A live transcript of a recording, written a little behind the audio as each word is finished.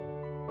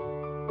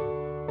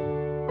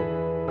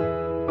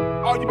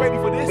Are you ready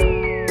for this?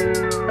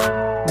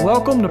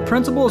 Welcome to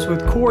Principles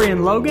with Corey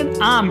and Logan.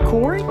 I'm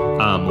Corey.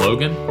 I'm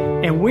Logan.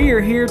 And we are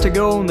here to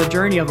go on the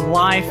journey of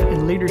life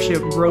and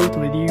leadership growth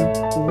with you.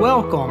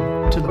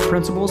 Welcome to the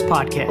Principles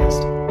Podcast.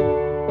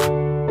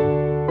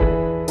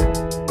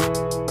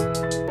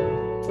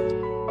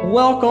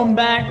 Welcome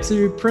back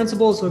to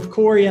Principles with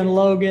Corey and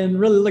Logan.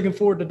 Really looking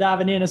forward to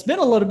diving in. It's been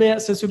a little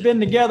bit since we've been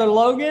together,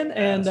 Logan.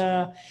 And,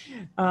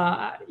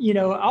 I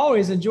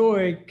always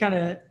enjoy kind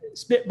of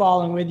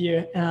spitballing with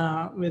you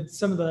with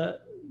some of the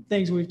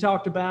things we've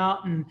talked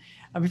about. And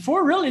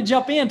before we really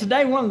jump in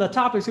today, one of the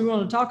topics we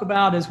want to talk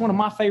about is one of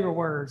my favorite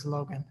words,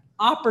 Logan: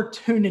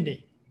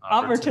 opportunity.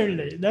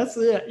 That's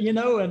it,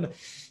 and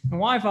my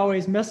wife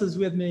always messes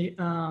with me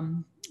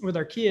with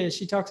our kids.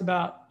 She talks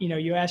about,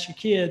 you ask your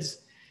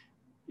kids,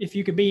 if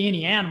you could be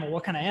any animal,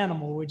 what kind of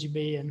animal would you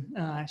be?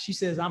 And she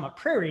says, I'm a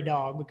prairie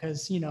dog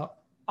because,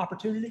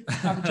 opportunity.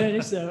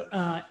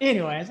 So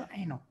anyways, I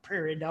ain't no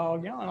prairie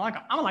dog. I'm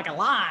like a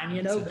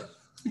lion, But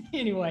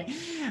anyway,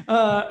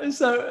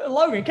 so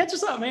Logan, catch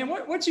us up, man.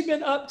 What you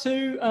been up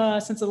to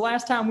since the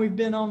last time we've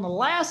been on? The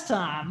last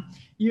time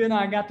you and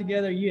I got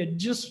together,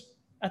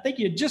 I think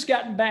you had just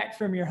gotten back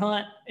from your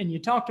hunt, and you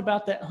talked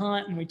about that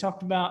hunt, and we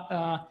talked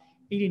about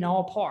eating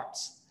all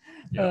parts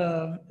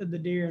of the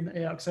deer and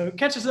the elk. So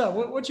catch us up.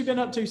 What you been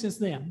up to since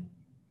then?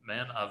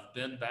 Man, I've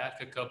been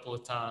back a couple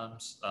of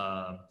times.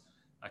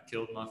 I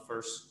killed my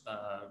first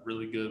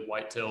really good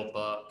whitetail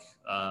buck.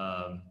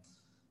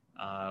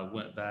 I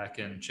went back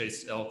and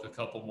chased elk a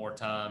couple more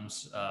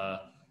times.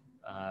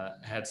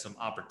 Had some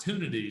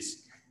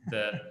opportunities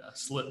that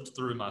slipped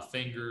through my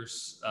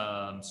fingers.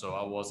 So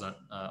I wasn't,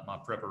 my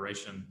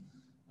preparation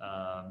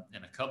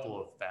in a couple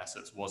of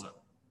facets wasn't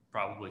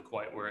probably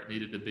quite where it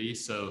needed to be.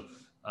 So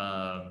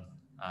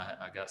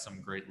I got some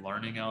great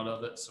learning out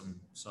of it,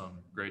 some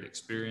great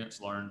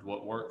experience, learned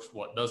what works,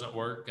 what doesn't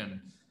work,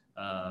 and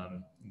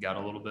got a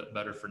little bit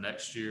better for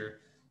next year.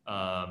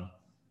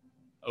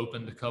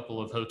 Opened a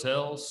couple of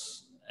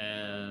hotels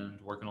and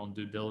working on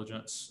due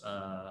diligence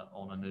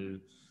on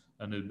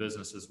a new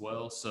business as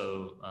well.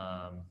 So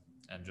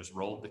and just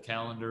rolled the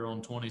calendar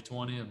on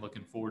 2020 and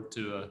looking forward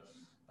to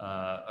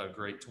a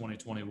great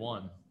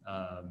 2021.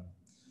 I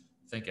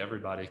think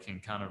everybody can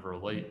kind of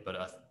relate,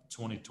 but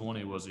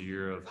 2020 was a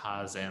year of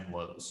highs and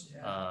lows.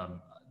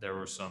 There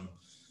were some,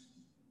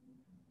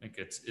 I think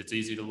it's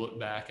easy to look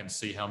back and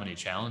see how many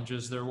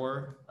challenges there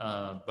were.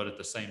 But at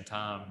the same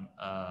time,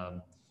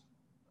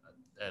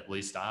 at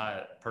least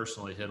I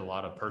personally hit a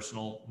lot of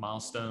personal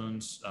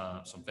milestones,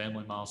 some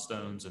family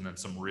milestones, and then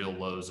some real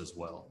lows as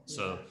well.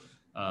 So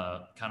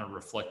kind of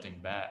reflecting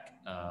back,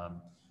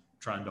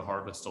 trying to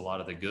harvest a lot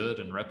of the good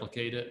and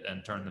replicate it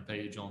and turn the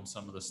page on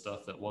some of the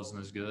stuff that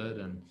wasn't as good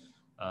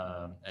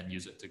and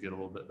use it to get a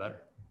little bit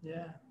better.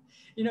 Yeah.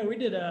 We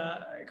did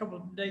a couple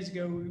of days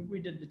ago, we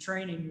did the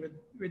training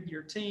with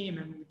your team,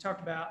 and we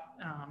talked about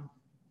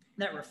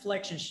that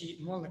reflection sheet.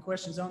 And one of the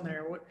questions on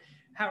there,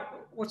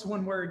 what's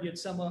one word you'd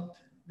sum up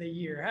the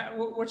year?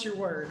 What's your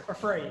word or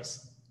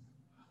phrase?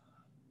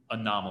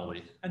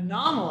 Anomaly.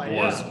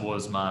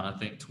 Was mine. I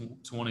think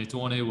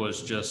 2020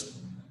 was just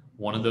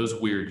one of those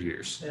weird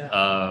years.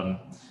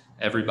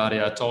 Everybody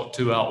I talked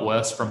to out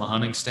west from a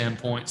hunting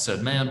standpoint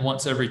said, man,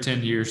 once every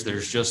 10 years,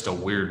 there's just a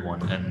weird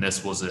one. And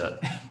this was it.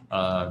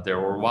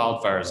 There were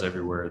wildfires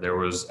everywhere. There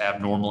was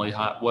abnormally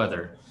hot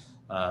weather.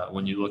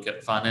 When you look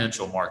at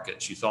financial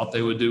markets, you thought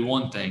they would do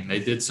one thing. They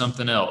did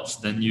something else.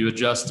 Then you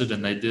adjusted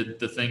and they did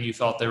the thing you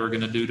thought they were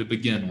going to do to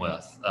begin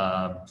with.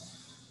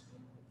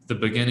 The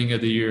beginning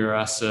of the year,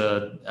 I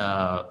said,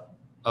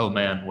 oh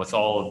man, with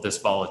all of this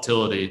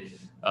volatility,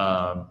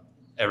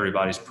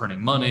 everybody's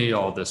printing money,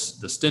 the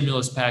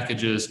stimulus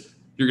packages,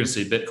 you're going to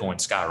see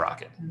Bitcoin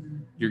skyrocket.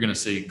 You're going to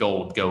see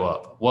gold go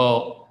up.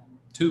 Well,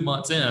 2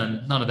 months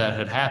in, none of that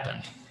had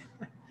happened.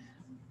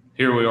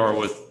 Here we are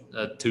with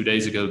 2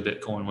 days ago,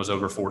 Bitcoin was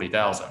over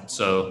 40,000.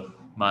 So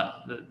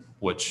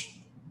which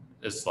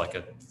is like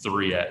a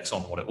 3X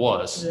on what it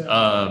was.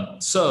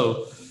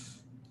 So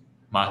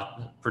my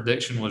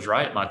prediction was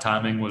right. My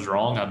timing was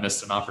wrong. I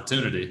missed an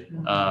opportunity.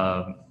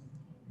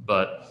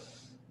 But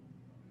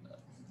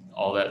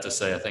all that to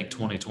say, I think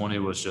 2020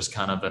 was just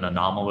kind of an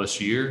anomalous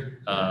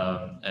year,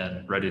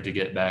 and ready to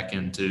get back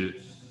into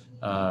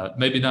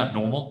maybe not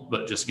normal,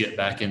 but just get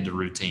back into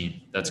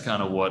routine. That's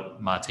kind of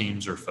what my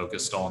teams are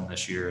focused on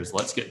this year is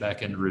let's get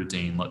back into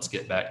routine. Let's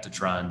get back to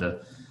trying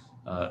to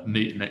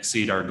meet and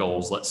exceed our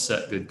goals. Let's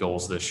set good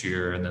goals this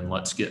year, and then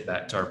let's get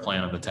back to our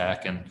plan of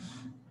attack and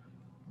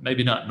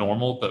maybe not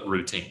normal, but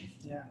routine.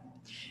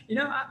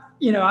 Yeah.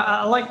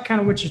 I like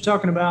kind of what you're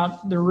talking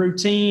about, the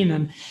routine.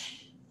 And,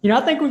 I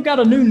think we've got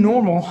a new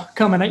normal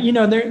coming.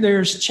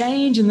 There's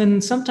change, and then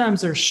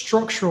sometimes there's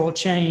structural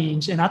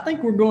change. And I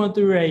think we're going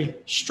through a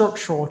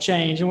structural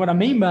change. And what I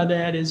mean by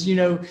that is,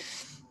 we're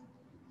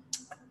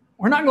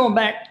not going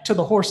back to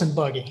the horse and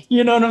buggy.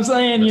 You know what I'm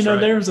saying? That's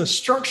right. There was a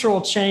structural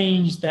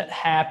change that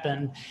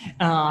happened.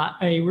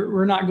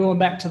 We're not going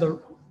back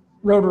to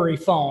rotary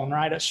phone,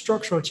 right? A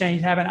structural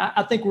change happened.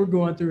 I think we're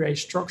going through a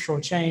structural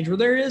change where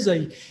there is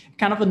a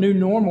kind of a new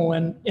normal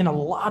in a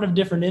lot of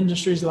different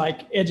industries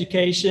like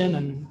education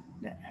and,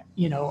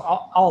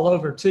 all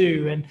over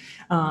too. And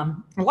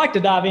I'd like to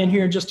dive in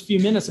here in just a few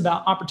minutes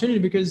about opportunity,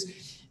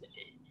 because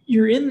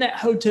you're in that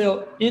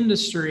hotel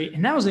industry,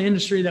 and that was an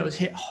industry that was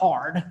hit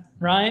hard,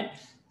 right?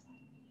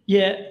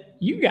 Yet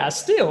you guys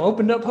still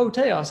opened up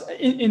hotels.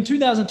 In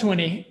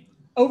 2020,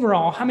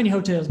 overall, how many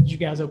hotels did you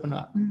guys open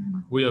up?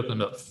 We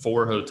opened up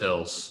 4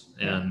 hotels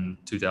in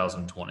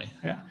 2020.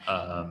 Yeah.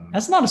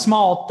 That's not a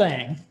small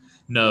thing.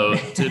 No,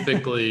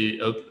 typically,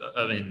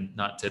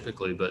 not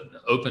typically, but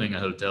opening a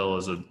hotel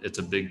it's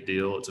a big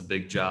deal. It's a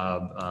big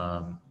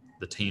job.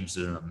 The teams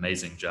did an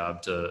amazing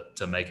job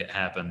to make it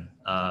happen.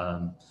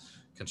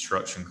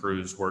 Construction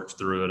crews worked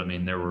through it. I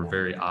mean, there were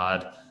very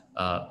odd,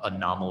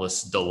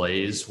 anomalous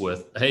delays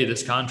with, hey,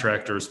 this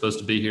contractor is supposed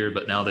to be here,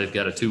 but now they've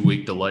got a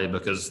 2-week delay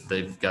because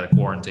they've got a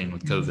quarantine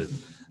with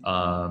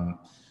COVID.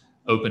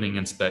 Opening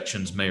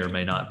inspections may or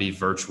may not be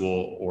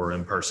virtual or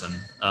in person.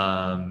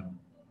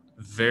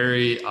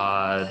 Very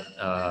odd.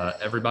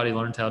 Everybody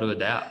learned how to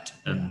adapt.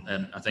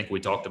 And I think we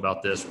talked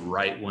about this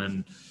right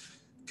when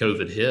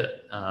COVID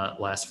hit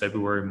last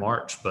February,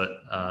 March,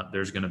 but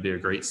there's going to be a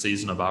great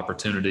season of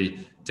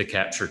opportunity to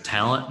capture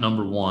talent,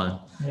 number one,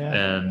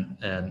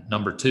 and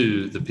number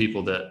two, the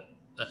people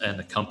and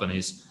the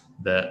companies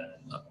that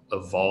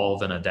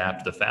evolve and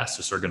adapt the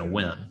fastest are going to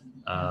win.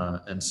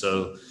 And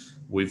so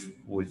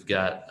we've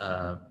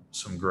got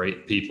some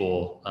great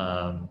people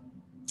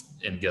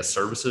in guest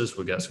services.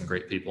 We've got some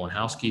great people in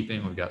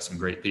housekeeping. We've got some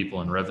great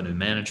people in revenue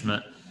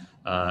management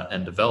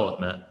and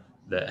development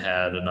that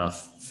had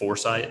enough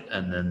foresight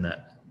and then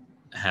that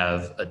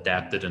have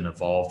adapted and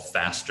evolved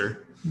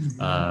faster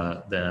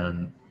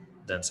than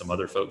some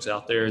other folks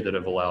out there that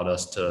have allowed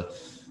us to,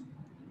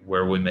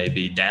 where we may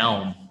be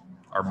down,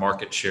 our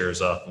market share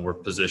is up, and we're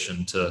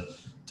positioned to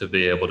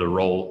be able to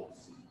roll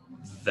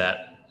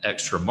that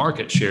extra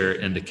market share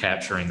into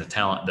capturing the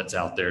talent that's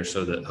out there,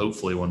 so that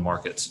hopefully when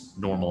markets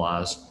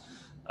normalize,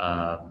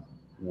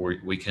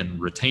 we can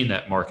retain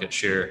that market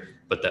share,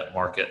 but that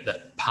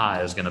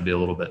pie is going to be a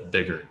little bit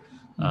bigger.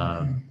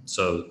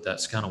 So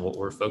that's kind of what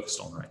we're focused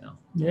on right now.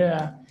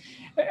 Yeah.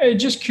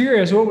 Just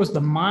curious, what was the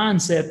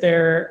mindset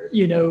there,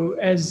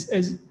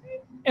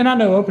 and I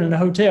know opening a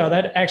hotel,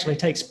 that actually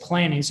takes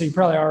planning. So you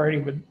probably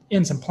already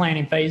in some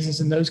planning phases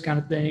and those kind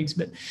of things,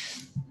 but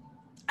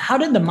what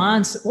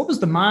was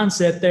the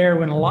mindset there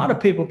when a lot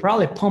of people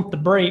probably pumped the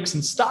brakes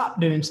and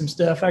stopped doing some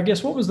stuff? I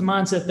guess, what was the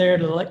mindset there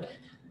to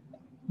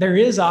there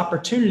is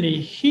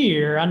opportunity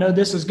here. I know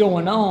this is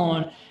going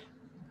on,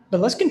 but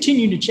let's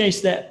continue to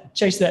chase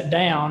that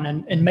down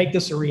and make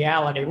this a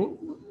reality.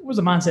 What was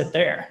the mindset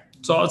there?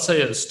 So I'd say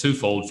it's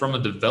twofold. From a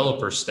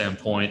developer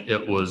standpoint,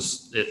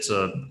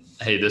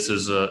 hey, this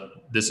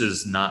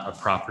is not a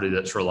property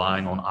that's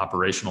relying on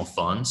operational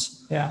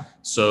funds. Yeah.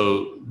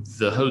 So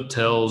the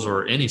hotels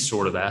or any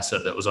sort of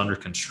asset that was under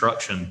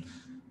construction,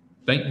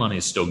 bank money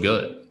is still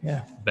good.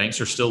 Yeah. Banks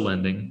are still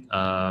lending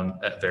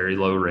at very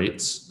low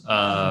rates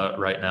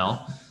right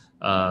now.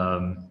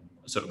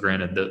 So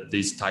granted,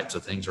 these types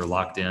of things are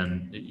locked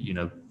in,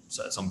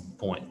 at some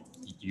point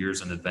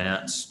years in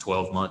advance,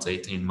 12 months,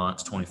 18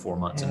 months, 24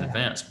 months in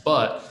advance.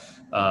 But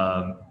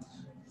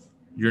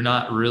you're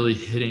not really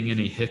hitting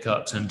any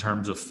hiccups in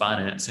terms of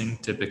financing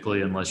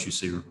typically, unless you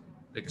see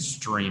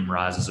extreme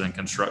rises in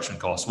construction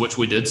costs, which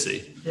we did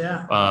see.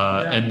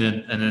 And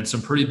then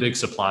some pretty big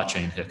supply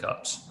chain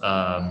hiccups.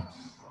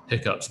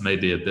 Hiccups may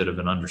be a bit of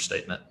an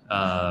understatement.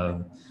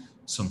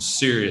 Some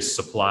serious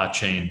supply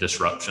chain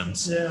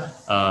disruptions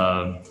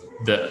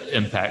that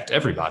impact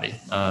everybody.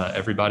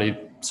 Everybody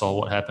saw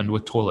what happened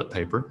with toilet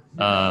paper.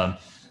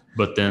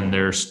 But then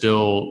there's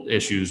still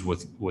issues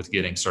with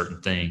getting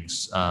certain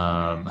things,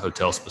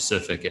 hotel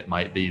specific. It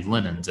might be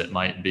linens. It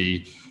might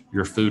be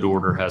your food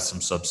order has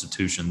some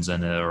substitutions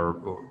in it, or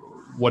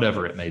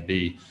whatever it may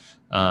be.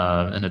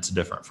 And it's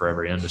different for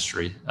every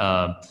industry.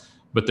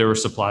 But there were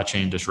supply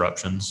chain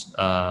disruptions.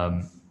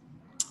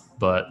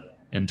 But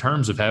in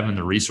terms of having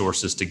the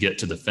resources to get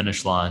to the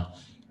finish line,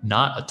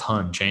 not a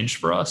ton changed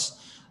for us.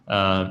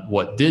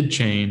 What did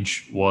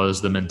change was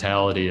the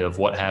mentality of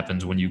what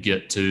happens when you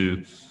get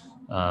to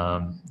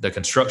the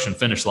construction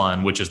finish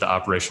line, which is the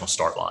operational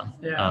start line.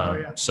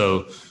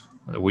 So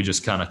we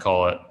just kind of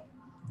call it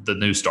the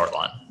new start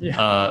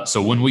line.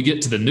 So when we get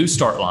to the new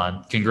start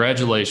line,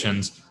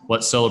 congratulations,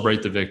 let's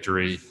celebrate the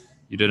victory.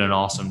 You did an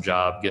awesome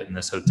job getting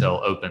this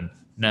hotel open.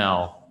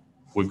 Now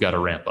we've got to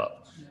ramp up.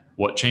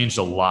 What changed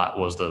a lot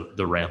was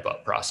the ramp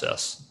up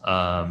process,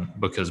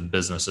 because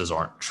businesses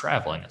aren't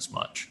traveling as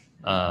much.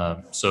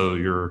 So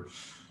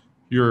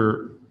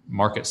your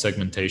market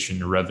segmentation,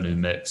 your revenue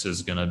mix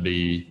is going to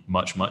be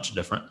much, much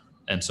different.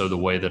 And so the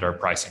way that our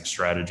pricing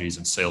strategies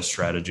and sales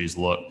strategies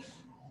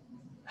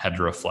had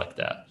to reflect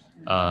that.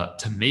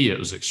 To me, it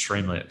was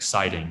extremely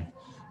exciting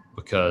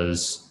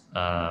because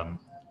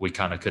we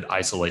kind of could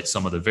isolate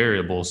some of the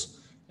variables.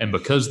 And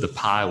because the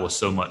pie was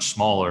so much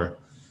smaller,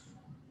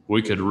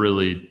 we could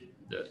really,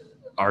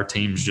 our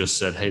teams just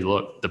said, hey,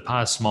 look, the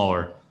pie is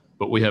smaller,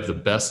 but we have the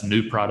best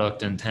new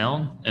product in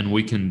town and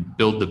we can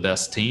build the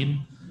best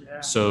team. Yeah.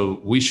 So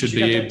we should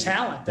be able,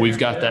 talent we've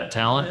got that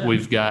talent. Yeah.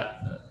 We've got,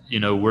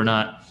 we're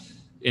not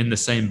in the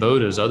same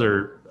boat as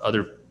other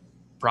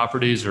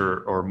properties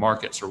or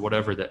markets or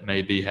whatever that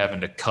may be having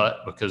to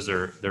cut because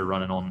they're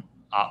running on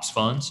ops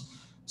funds.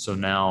 So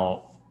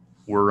now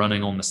we're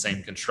running on the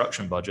same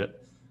construction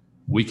budget.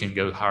 We can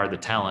go hire the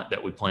talent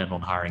that we planned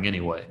on hiring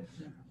anyway.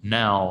 Yeah.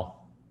 Now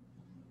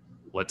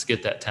let's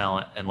get that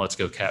talent and let's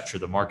go capture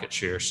the market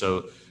share.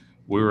 So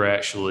we were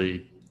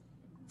actually,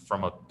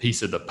 from a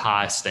piece of the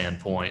pie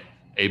standpoint,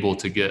 able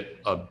to get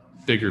a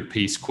bigger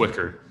piece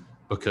quicker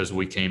because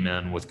we came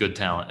in with good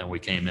talent and we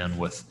came in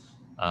with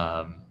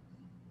the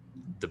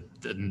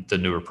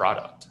newer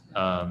product.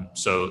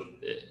 So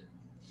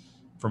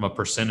from a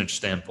percentage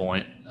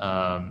standpoint,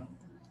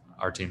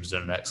 our team's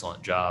done an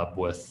excellent job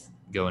with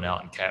going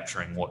out and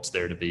capturing what's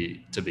there to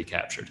be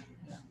captured.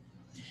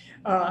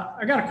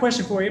 I got a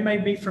question for you. It may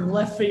be from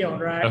left field,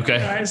 right?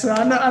 Okay. All right. So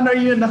I know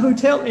you're in the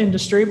hotel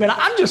industry, but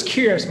I'm just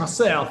curious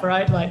myself,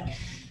 right? Like,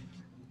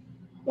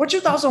 what's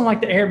your thoughts on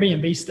like the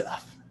Airbnb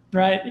stuff,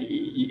 right?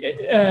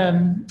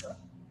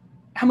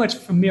 How much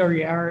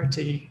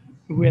familiarity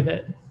with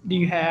it do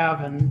you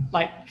have? And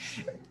like,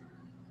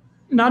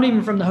 not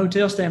even from the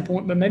hotel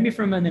standpoint, but maybe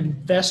from an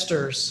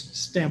investor's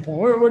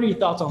standpoint, what are your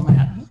thoughts on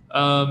that?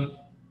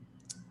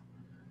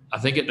 I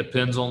think it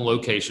depends on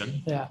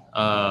location. Yeah.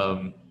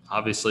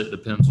 Obviously, it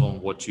depends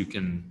on what you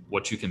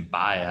can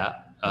buy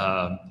at.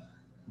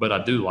 But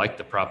I do like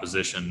the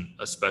proposition,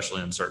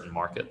 especially in certain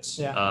markets.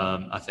 Yeah.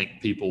 I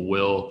think people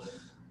will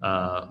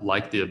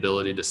like the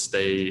ability to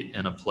stay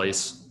in a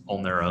place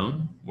on their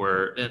own,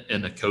 where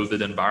in a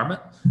COVID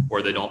environment,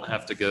 where they don't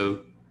have to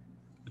go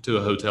to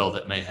a hotel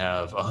that may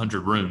have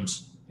 100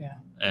 rooms. Yeah.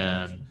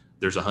 And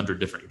there's 100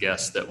 different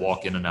guests that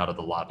walk in and out of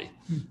the lobby.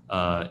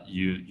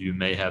 You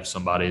may have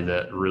somebody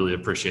that really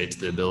appreciates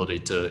the ability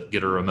to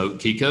get a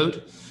remote key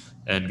code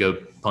and go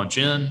punch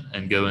in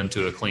and go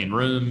into a clean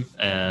room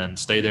and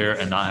stay there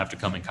and not have to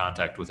come in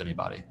contact with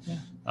anybody.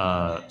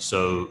 Yeah.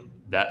 So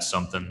that's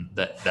something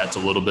that's a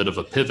little bit of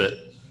a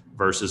pivot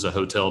versus a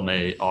hotel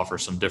may offer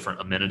some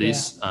different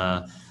amenities.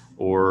 Yeah.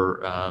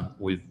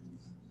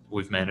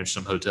 We've managed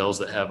some hotels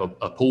that have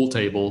a pool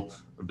table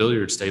or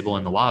billiards table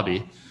in the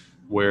lobby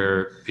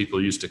where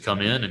people used to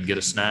come in and get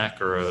a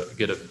snack or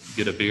get a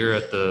beer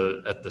at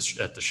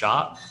the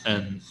shop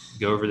and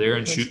go over there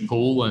and shoot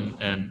pool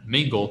and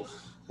mingle,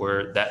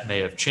 where that may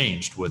have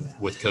changed with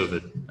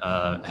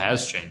COVID,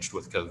 has changed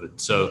with COVID.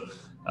 So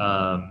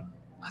I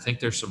think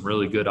there's some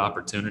really good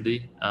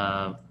opportunity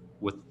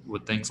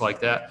with things like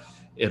that.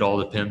 It all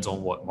depends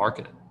on what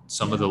market.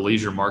 Some of the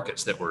leisure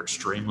markets that were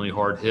extremely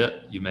hard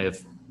hit, you may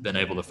have been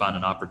able to find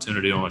an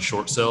opportunity on a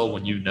short sale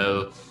when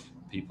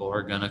people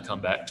are going to come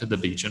back to the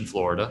beach in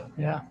Florida.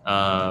 Yeah.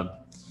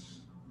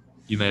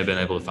 You may have been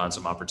able to find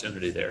some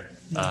opportunity there.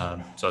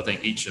 So I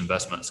think each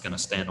investment is going to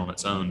stand on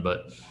its own,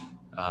 but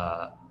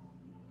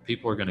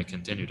people are going to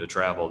continue to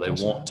travel. They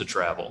want to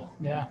travel.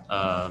 Yeah.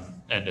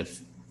 And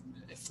if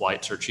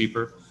flights are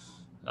cheaper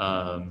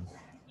and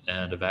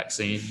a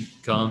vaccine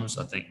comes,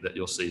 I think that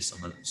you'll see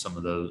some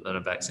of those. And a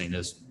vaccine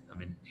is,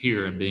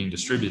 here and being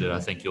distributed, I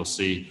think you'll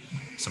see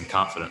some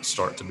confidence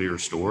start to be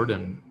restored,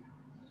 and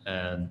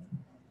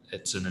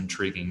it's an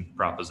intriguing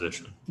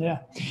proposition. Yeah.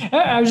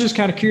 I was just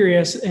kind of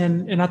curious,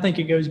 and I think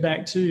it goes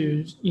back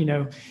to,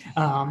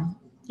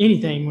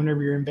 anything,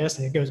 whenever you're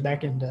investing, it goes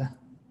back into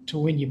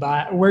when you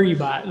buy it, where you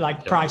buy it,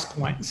 like price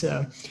point.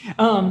 So,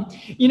 kind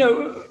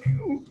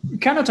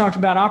of talked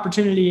about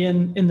opportunity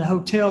in the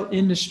hotel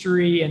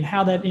industry and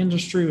how that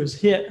industry was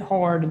hit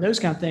hard and those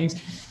kind of things.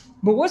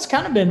 But what's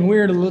kind of been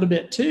weird a little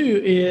bit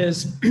too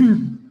is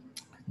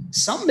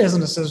some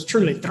businesses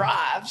truly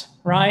thrived,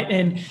 right?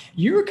 And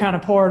you were kind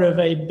of part of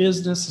a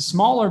business, a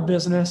smaller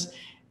business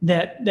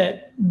that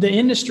the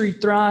industry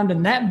thrived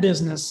and that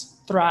business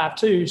thrived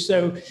too.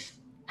 So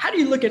how do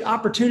you look at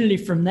opportunity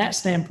from that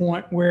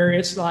standpoint, where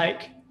it's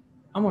like,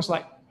 almost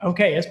like,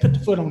 okay, let's put the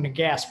foot on the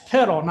gas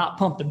pedal, not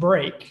pump the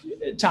brake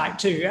type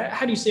too?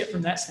 How do you see it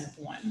from that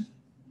standpoint?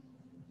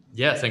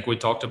 Yeah, I think we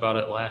talked about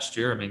it last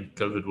year.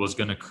 COVID was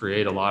going to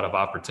create a lot of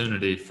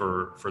opportunity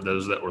for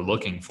those that were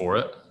looking for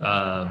it.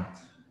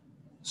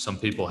 Some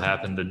people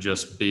happen to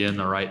just be in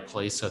the right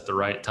place at the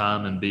right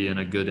time and be in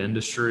a good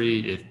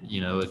industry.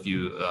 I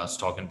was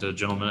talking to a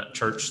gentleman at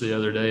church the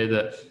other day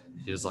that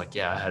he was like,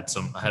 yeah, I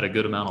had a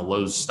good amount of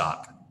Lowe's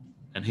stock,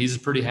 and he's a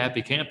pretty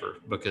happy camper,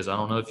 because I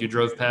don't know if you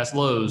drove past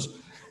Lowe's,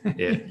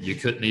 you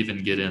couldn't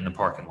even get in the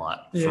parking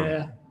lot.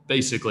 Yeah.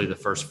 Basically the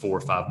first 4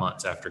 or 5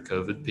 months after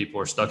COVID, people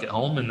are stuck at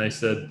home and they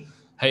said,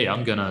 hey,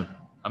 I'm going to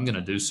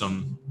do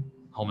some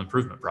home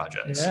improvement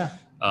projects. Yeah.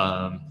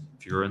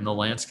 If you're in the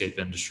landscape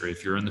industry,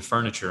 if you're in the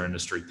furniture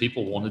industry,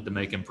 people wanted to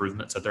make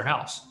improvements at their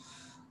house.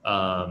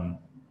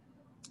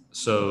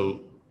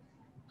 So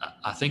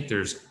I think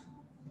there's,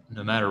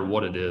 no matter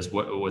what it is,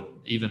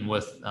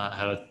 I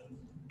had a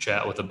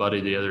chat with a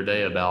buddy the other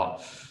day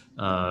about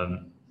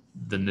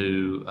the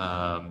new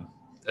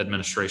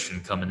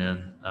administration coming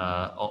in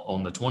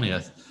on the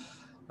 20th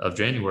of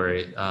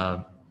January,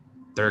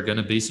 there are going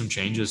to be some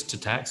changes to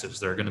taxes.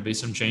 There are going to be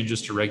some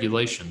changes to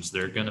regulations.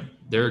 There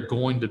are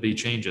going to be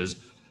changes,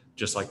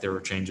 just like there were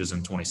changes in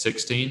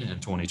 2016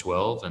 and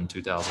 2012 and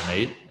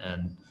 2008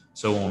 and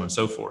so on and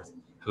so forth.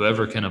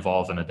 Whoever can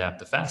evolve and adapt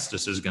the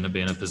fastest is going to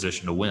be in a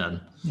position to win.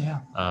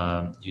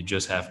 Yeah. You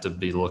just have to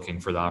be looking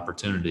for the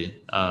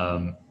opportunity.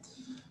 I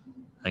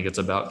think it's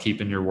about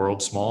keeping your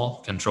world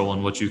small,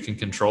 controlling what you can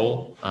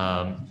control,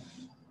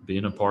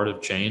 being a part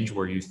of change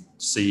where you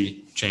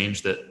see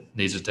change that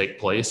needs to take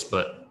place,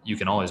 but you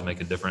can always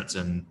make a difference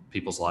in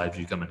people's lives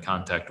you come in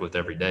contact with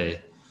every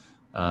day.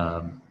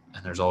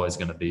 And there's always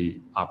going to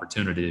be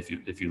opportunity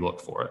if you look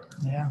for it.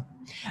 Yeah.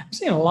 I'm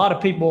seeing a lot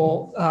of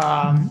people,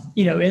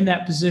 in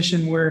that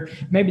position where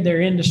maybe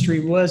their industry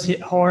was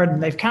hit hard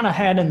and they've kind of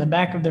had in the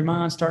back of their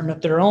mind starting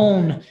up their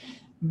own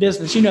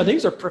business.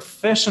 These are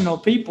professional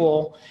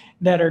people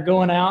that are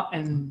going out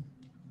and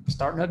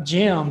starting up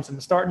gyms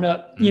and starting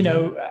up,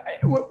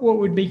 what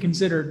would be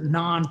considered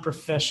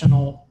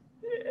non-professional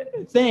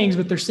things,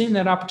 but they're seeing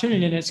that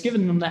opportunity and it's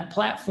giving them that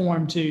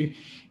platform to,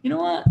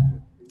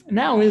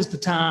 now is the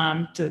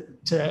time to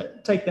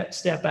take that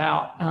step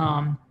out.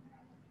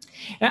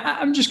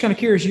 I'm just kind of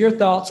curious your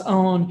thoughts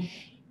on,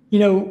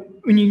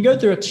 when you go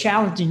through a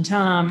challenging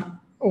time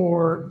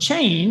or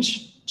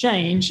change,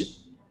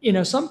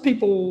 some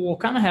people will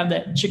kind of have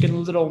that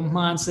chicken little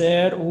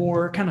mindset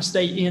or kind of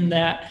stay in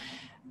that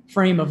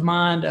frame of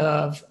mind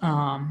of,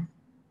 I'm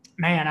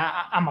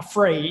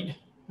afraid,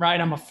 right?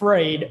 I'm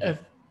afraid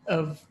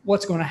of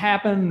what's going to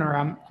happen, or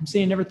I'm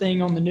seeing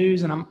everything on the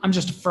news and I'm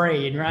just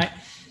afraid, right?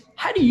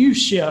 How do you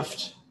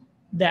shift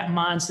that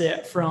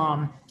mindset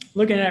from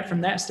looking at it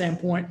from that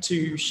standpoint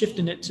to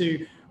shifting it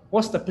to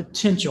what's the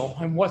potential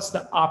and what's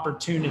the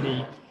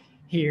opportunity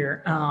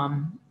here?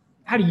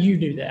 How do you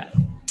do that?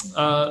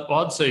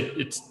 Well, I'd say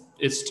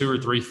it's two or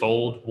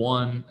threefold.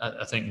 One,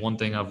 I think one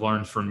thing I've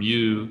learned from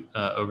you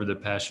over the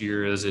past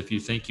year is if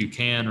you think you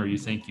can or you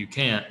think you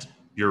can't,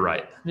 you're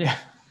right. Yeah.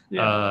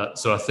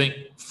 So I think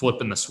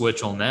flipping the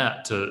switch on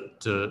that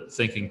to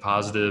thinking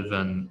positive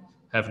and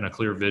having a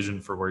clear vision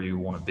for where you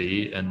want to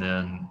be, and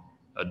then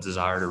a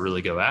desire to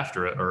really go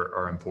after it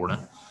are important.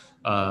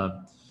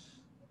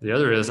 The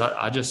other is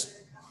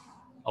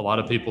a lot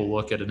of people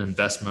look at an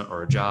investment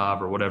or a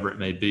job or whatever it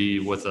may be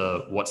with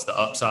what's the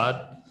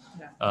upside?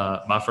 Yeah.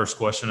 My first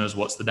question is,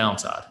 what's the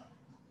downside?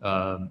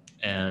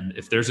 And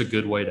if there's a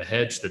good way to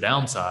hedge the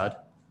downside,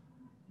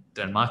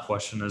 then my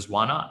question is,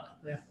 why not?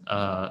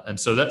 Yeah. And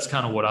so that's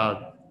kind of what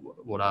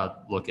I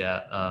look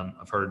at.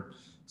 I've heard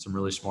some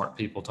really smart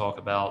people talk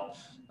about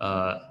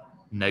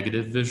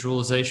negative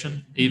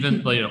visualization,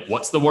 even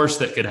what's the worst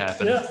that could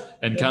happen,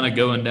 and kind of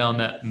going down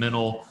that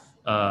mental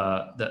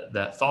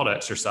that thought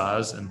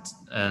exercise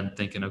and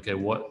thinking, okay,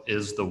 what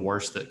is the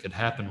worst that could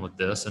happen with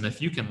this? And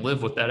if you can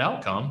live with that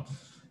outcome,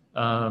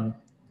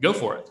 go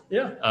for it.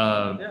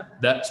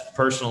 That's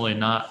personally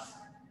not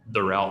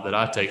the route that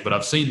I take, but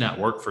I've seen that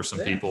work for some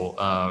people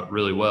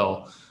really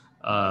well.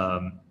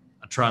 I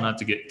try not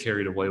to get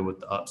carried away with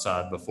the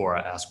upside before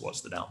I ask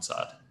what's the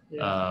downside.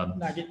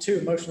 Not get too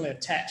emotionally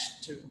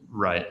attached to.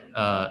 Right.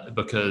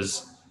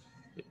 Because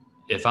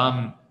if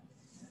I'm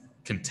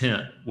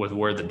content with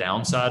where the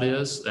downside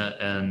is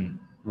and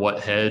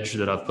what hedge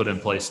that I've put in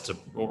place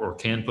or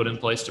can put in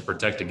place to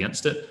protect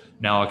against it,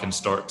 now I can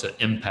start to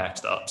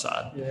impact the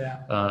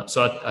upside.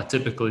 So I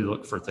typically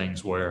look for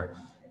things where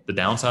the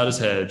downside is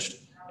hedged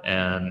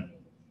and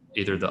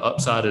either the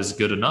upside is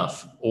good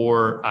enough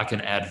or I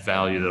can add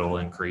value that will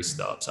increase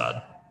the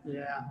upside.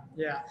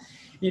 Yeah.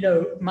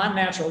 My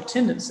natural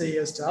tendency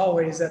is to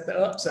always at the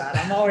upside.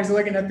 I'm always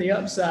looking at the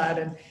upside,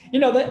 and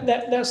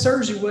that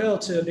serves you well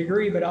to a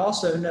degree, but I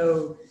also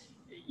know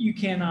you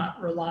cannot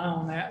rely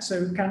on that.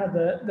 So kind of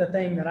the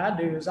thing that I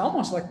do is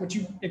almost like what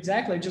you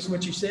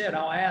said.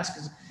 I'll ask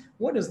is,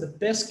 what is the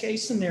best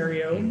case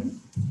scenario?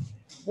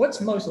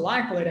 What's most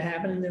likely to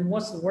happen? And then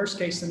what's the worst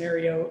case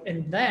scenario?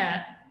 And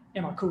that,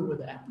 am I cool with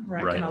that?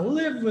 Right. Can I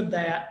live with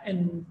that?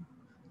 And,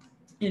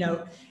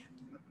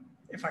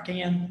 if I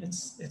can,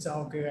 it's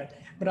all good.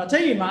 But I'll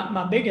tell you,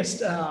 my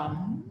biggest,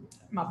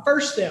 my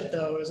first step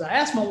though, is I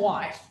ask my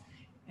wife,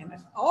 and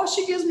if all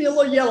she gives me a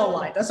little yellow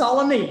light, that's all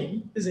I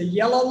need is a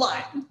yellow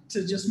light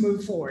to just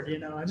move forward.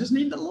 I just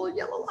need a little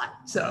yellow light.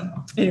 So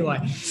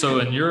anyway. So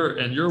in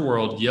your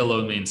world,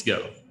 yellow means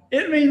go.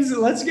 It means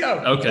let's go.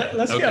 Okay.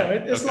 Let's go.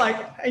 It's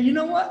like, hey, you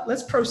know what?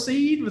 Let's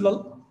proceed with a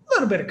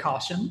little bit of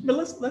caution, but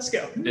let's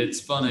go. It's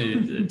funny.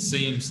 It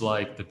seems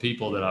like the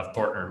people that I've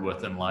partnered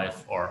with in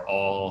life are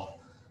all,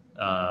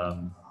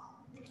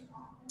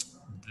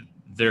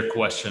 their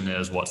question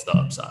is, what's the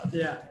upside?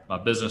 Yeah. My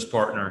business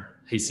partner,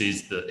 he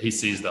sees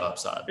the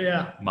upside.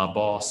 Yeah. My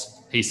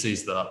boss, he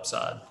sees the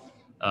upside.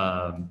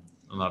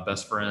 My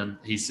best friend,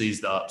 he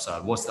sees the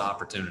upside. What's the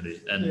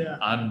opportunity? And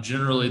I'm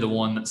generally the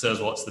one that says,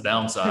 what's the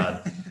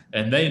downside?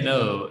 And they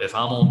know if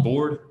I'm on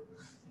board,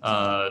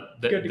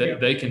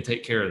 they can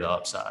take care of the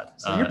upside.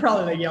 So you're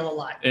probably the yellow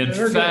light. In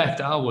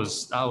fact, I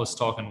was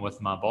talking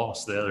with my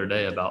boss the other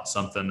day about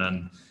something,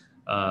 and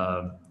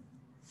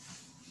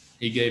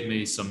he gave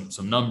me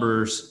some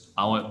numbers.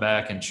 I went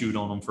back and chewed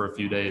on them for a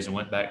few days and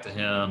went back to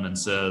him and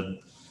said,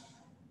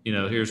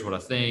 here's what I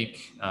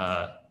think,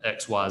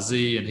 X, Y,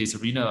 Z. And he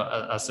said,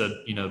 I said,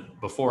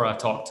 before I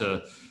talk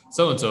to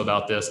so-and-so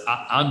about this,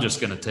 I'm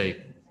just going to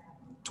take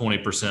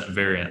 20%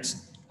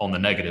 variance on the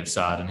negative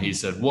side. And he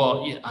said,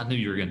 well, yeah, I knew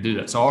you were going to do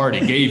that. So I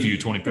already gave you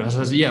 20%. I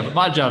said, yeah, but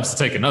my job is to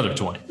take another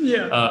 20.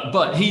 Yeah.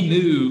 But he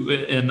knew,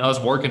 in us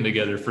working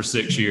together for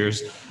 6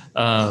 years,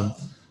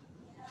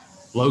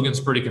 Logan's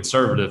pretty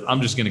conservative.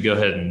 I'm just going to go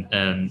ahead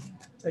and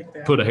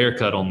put a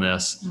haircut on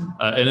this,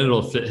 and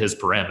it'll fit his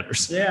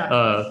parameters.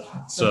 Yeah.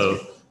 So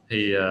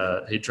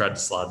he tried to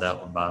slide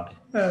that one by me.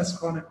 That's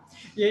funny.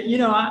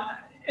 Yeah,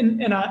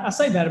 I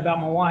say that about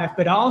my wife,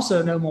 but I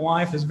also know my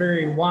wife is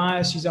very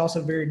wise. She's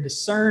also very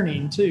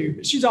discerning too,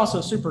 but she's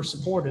also super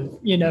supportive,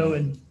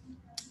 and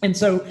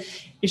so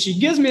if she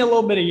gives me a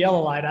little bit of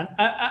yellow light,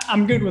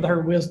 I'm good with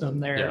her wisdom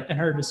there and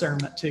her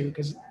discernment too.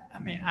 Because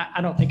I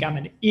don't think I'm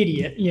an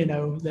idiot,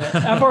 that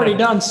I've already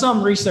done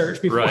some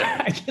research before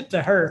I get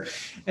to her,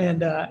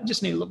 and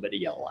just need a little bit of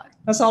yellow light.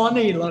 That's all I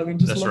need, Logan,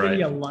 just a little bit of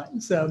yellow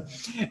light. So,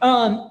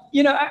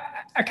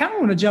 I kind of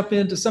want to jump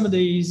into some of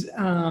these.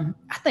 I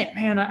think,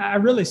 man, I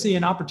really see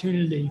an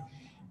opportunity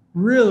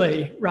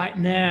really right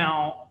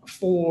now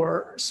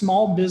for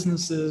small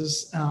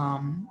businesses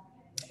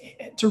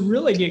to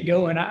really get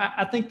going.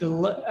 I think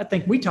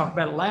we talked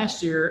about it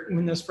last year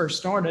when this first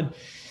started.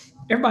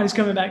 Everybody's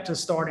coming back to the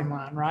starting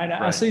line, right?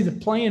 I see the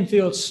playing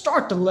field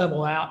start to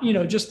level out,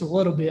 just a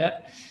little bit.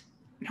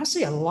 And I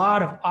see a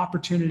lot of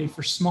opportunity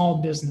for small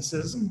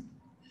businesses.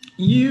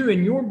 You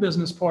and your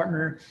business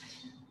partner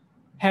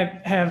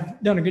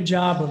have done a good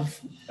job of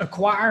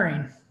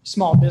acquiring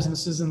small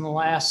businesses in the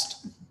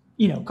last,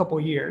 couple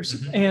of years.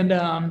 Mm-hmm.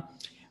 And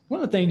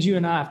one of the things you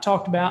and I have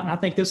talked about, and I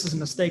think this is a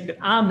mistake that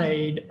I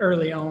made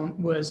early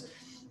on, was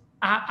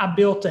I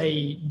built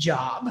a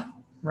job,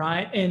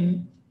 right?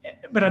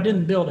 But I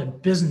didn't build a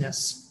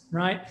business,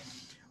 right?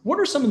 What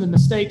are some of the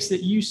mistakes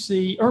that you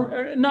see,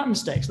 or not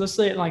mistakes, let's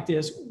say it like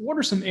this. What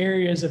are some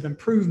areas of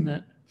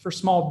improvement for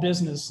small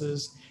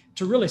businesses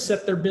to really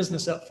set their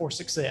business up for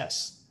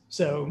success?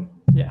 So,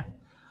 yeah.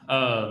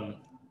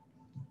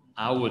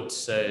 I would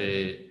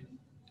say,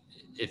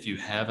 if you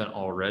haven't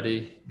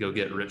already, go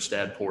get Rich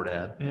Dad, Poor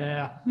Dad.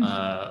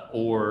 Yeah.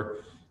 Or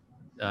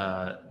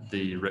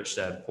the Rich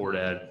Dad, Poor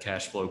Dad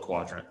cash flow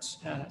quadrants.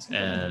 Yeah,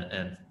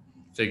 and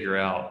figure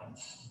out,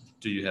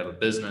 do you have a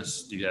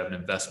business? Do you have an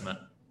investment?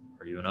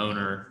 Are you an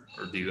owner,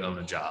 or do you own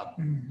a job?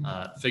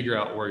 Mm-hmm. Figure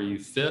out where you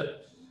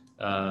fit.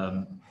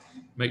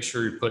 Make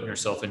sure you're putting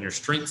yourself in your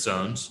strength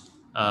zones.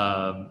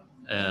 But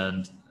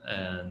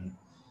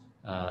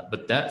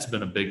that's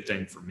been a big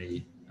thing for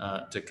me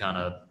to kind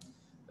of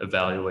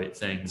evaluate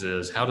things,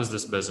 is how does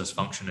this business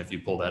function if you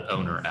pull that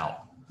owner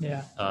out?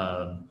 Yeah.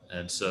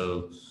 And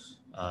so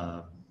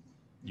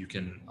you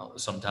can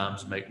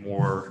sometimes make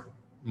more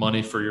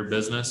money for your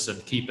business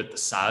and keep it the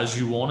size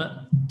you want it.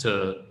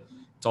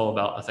 It's all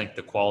about, I think,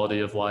 the quality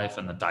of life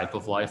and the type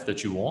of life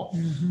that you want.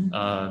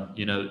 Mm-hmm.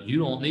 You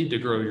don't need to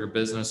grow your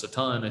business a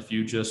ton if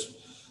you just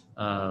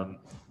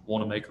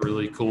want to make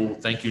really cool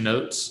thank you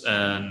notes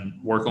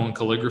and work on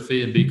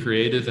calligraphy and be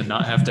creative and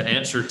not have to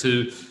answer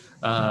to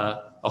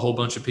a whole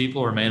bunch of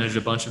people or manage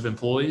a bunch of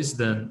employees.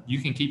 Then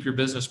you can keep your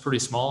business pretty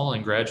small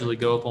and gradually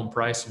go up on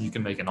price, and you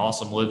can make an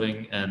awesome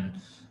living and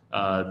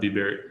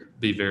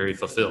be very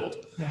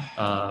fulfilled.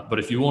 Yeah. But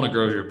if you want to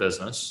grow your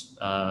business,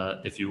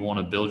 if you want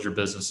to build your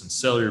business and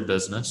sell your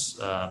business,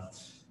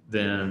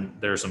 then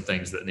there are some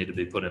things that need to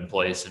be put in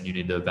place, and you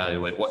need to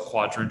evaluate what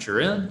quadrant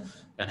you're in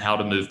and how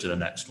to move to the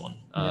next one.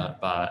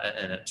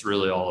 And it's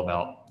really all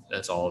about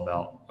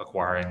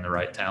acquiring the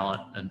right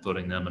talent and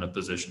putting them in a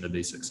position to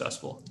be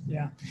successful.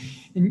 Yeah.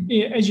 And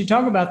as you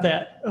talk about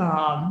that,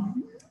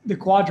 the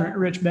quadrant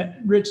Rich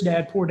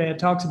Dad, Poor Dad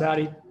talks about,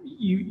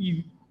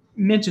 you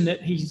mentioned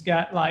that he's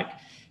got like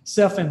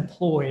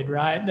self-employed,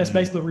 right? That's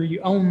basically where you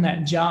own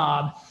that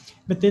job.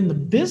 But then the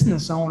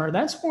business owner,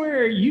 that's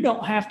where you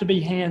don't have to be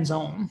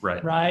hands-on,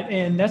 right?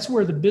 And that's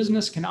where the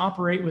business can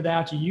operate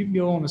without you. You can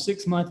go on a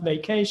 6-month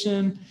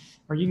vacation,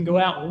 or you can go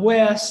out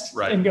west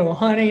and go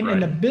hunting,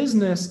 and the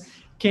business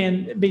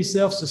can be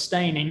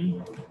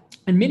self-sustaining.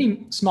 And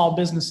many small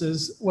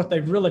businesses, what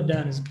they've really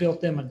done is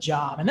built them a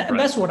job. And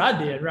that's what I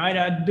did, right?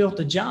 I built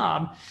a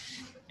job,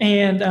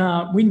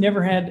 and we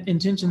never had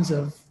intentions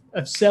of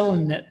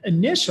selling it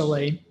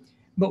initially.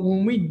 But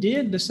when we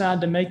did decide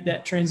to make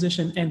that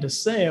transition and to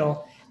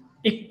sell,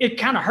 it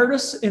kind of hurt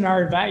us in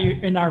our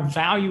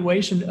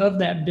valuation of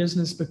that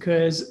business,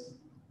 because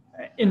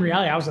in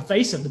reality, I was the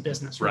face of the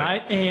business,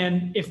 right?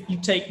 And if you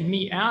take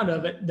me out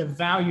of it, the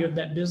value of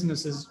that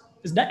business is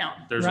down.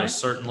 There's a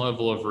certain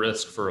level of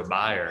risk for a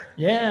buyer.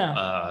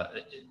 Yeah.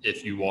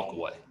 If you walk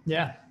away.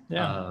 Yeah.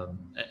 Yeah.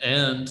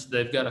 And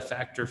they've got a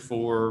factor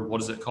for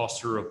what does it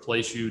cost to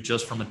replace you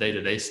just from a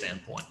day-to-day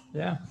standpoint.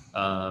 Yeah.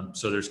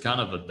 So there's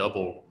kind of a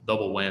double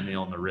whammy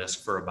on the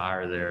risk for a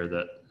buyer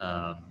there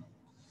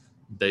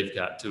they've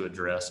got to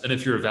address. And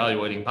if you're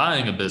evaluating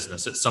buying a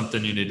business, it's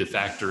something you need to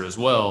factor as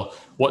well.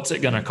 What's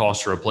it going to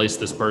cost to replace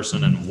this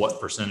person, and what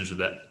percentage of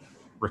that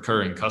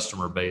recurring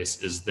customer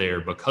base is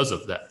there because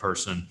of that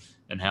person,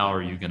 and how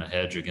are you going to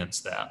hedge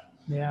against that?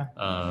 Yeah.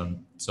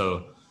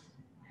 So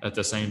at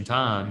the same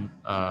time,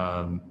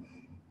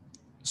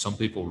 some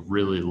people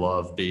really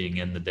love being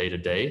in the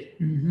day-to-day,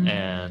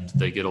 and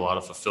they get a lot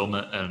of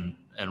fulfillment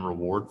and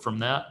reward from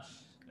that.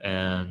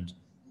 And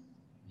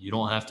you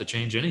don't have to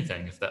change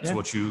anything if that's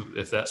what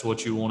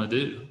you want to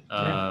do.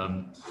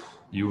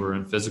 You were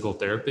in physical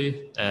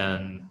therapy,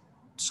 and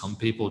some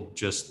people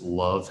just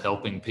love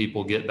helping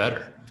people get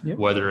better,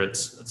 whether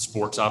it's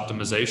sports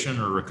optimization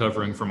or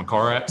recovering from a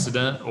car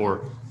accident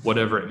or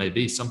whatever it may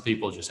be. Some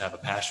people just have a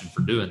passion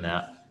for doing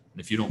that. And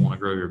if you don't want to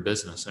grow your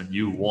business and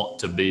you want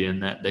to be in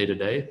that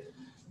day-to-day,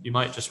 you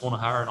might just want to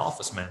hire an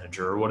office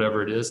manager or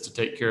whatever it is to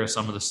take care of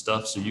some of the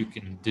stuff so you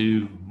can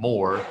do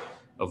more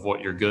of what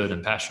you're good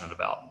and passionate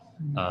about.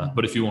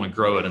 But if you want to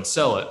grow it and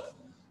sell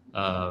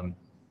it,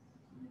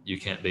 you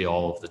can't be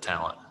all of the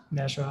talent.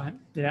 That's right.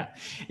 Yeah.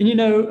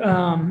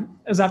 And,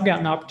 as I've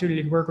gotten the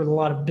opportunity to work with a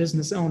lot of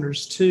business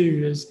owners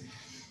too,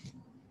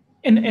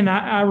 and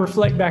I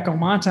reflect back on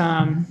my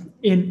time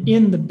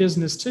in the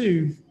business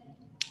too.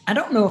 I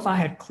don't know if I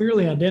had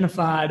clearly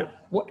identified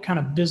what kind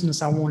of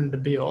business I wanted to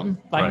build.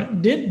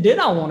 Like, did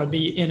I want to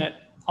be in it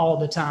all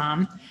the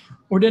time,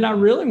 or did I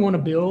really want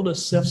to build a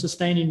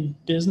self-sustaining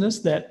business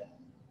that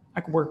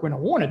I could work when I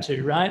wanted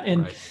to, right?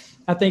 And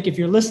I think if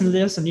you're listening to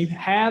this and you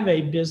have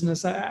a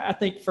business, I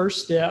think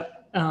first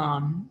step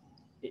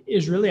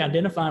is really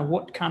identifying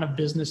what kind of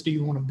business do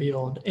you want to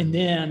build. And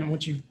then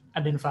once you've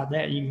identified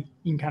that, you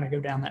can kind of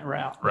go down that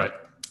route. Right.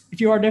 If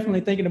you are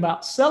definitely thinking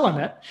about selling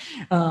it,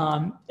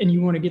 and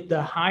you want to get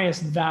the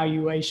highest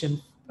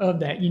valuation of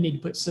that, you need to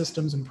put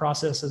systems and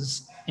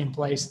processes in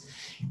place.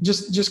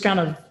 Just kind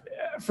of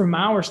from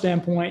our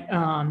standpoint,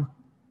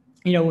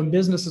 when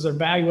businesses are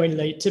evaluated,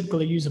 they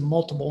typically use a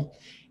multiple.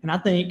 And I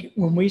think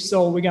when we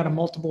sold, we got a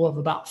multiple of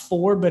about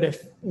 4. But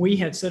if we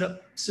had set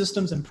up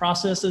systems and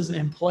processes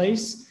in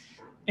place,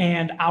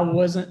 and I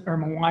wasn't, or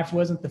my wife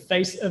wasn't the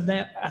face of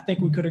that, I think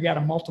we could have got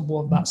a multiple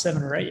of about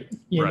 7 or 8,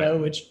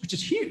 which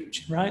is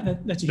huge, right?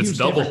 That's a huge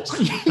difference.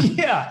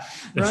 Yeah,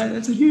 right.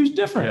 That's a huge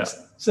difference.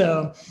 Yeah.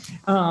 So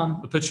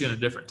it'll put you in a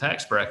different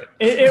tax bracket.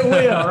 It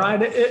will,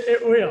 right?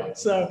 It will.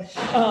 So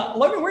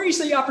Logan, where do you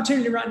see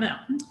opportunity right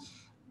now?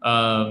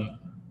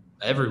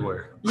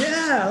 Everywhere.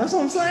 Yeah, that's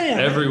what I'm saying.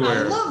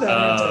 Everywhere. I love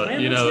that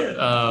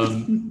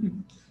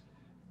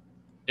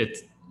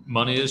answer,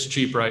 money is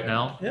cheap right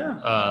now.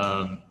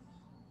 Yeah.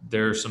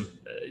 There's some,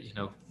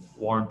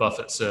 Warren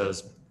Buffett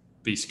says,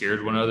 be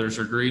scared when others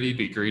are greedy,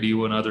 be greedy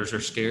when others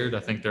are scared. I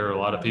think there are a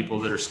lot of people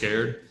that are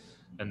scared,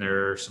 and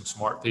there are some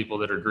smart people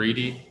that are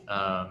greedy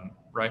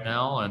right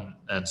now.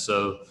 And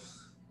so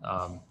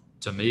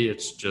to me,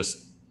 it's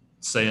just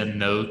saying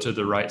no to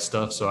the right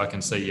stuff so I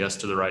can say yes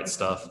to the right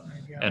stuff,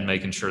 and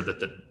making sure that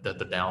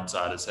the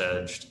downside is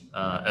hedged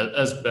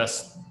as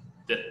best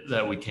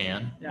that we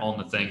can on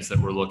the things that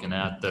we're looking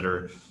at that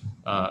are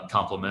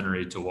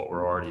complementary to what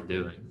we're already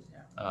doing.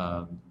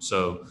 I'm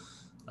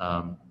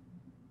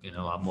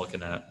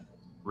looking at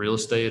real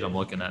estate. I'm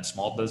looking at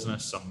small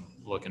business. I'm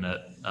looking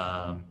at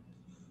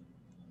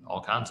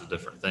all kinds of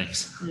different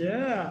things.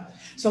 Yeah.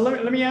 So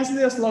let me ask you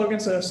this, Logan.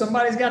 So if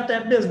somebody's got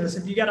that business,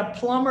 if you got a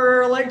plumber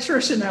or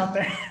electrician out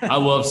there. I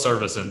love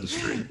service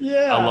industry.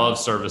 Yeah. I love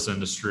service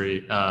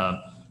industry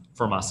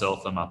for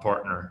myself and my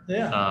partner.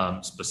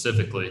 Yeah.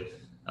 Specifically.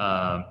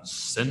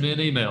 Send me an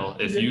email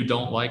if you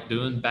don't like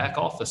doing back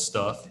office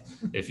stuff,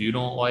 if you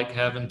don't like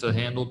having to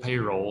handle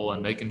payroll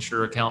and making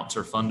sure accounts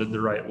are funded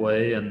the right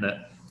way and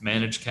that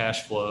manage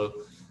cash flow.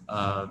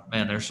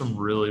 There's some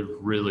really,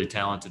 really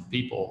talented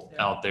people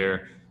out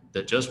there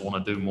that just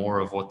want to do more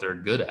of what they're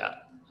good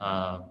at.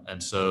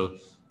 And so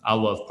I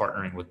love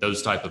partnering with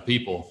those type of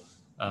people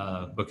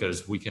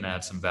because we can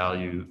add some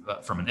value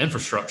from an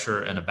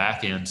infrastructure and a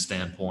back end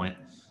standpoint,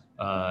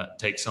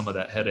 take some of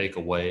that headache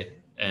away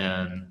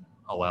and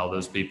allow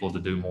those people to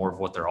do more of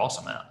what they're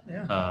awesome at.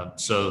 Yeah.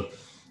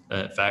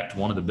 In fact,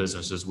 one of the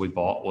businesses we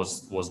bought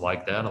was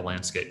like that, a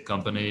landscape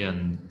company.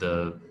 And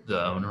the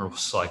owner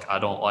was like, I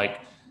don't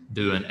like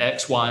doing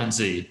X, Y, and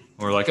Z. And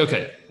we're like,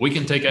 okay, we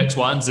can take X,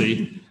 Y, and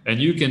Z and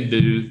you can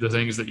do the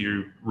things that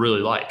you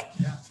really like.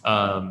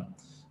 Yeah.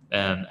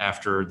 And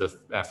after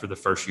the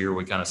first year,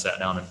 we kind of sat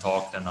down and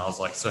talked, and I was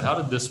like, so how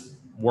did this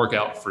work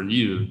out for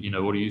you?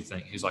 What do you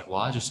think? He's like,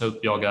 well, I just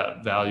hope y'all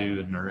got value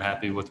and are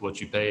happy with what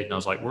you paid. And I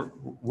was like,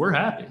 we're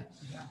happy.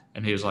 Yeah.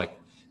 And he was like,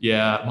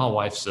 yeah, my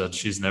wife said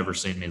she's never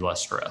seen me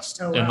less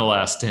stressed in the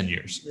last 10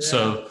 years. Yeah.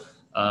 So,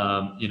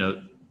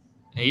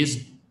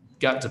 he's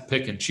got to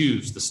pick and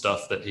choose the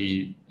stuff that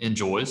he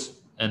enjoys.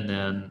 And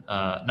then,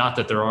 not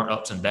that there aren't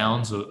ups and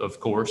downs, of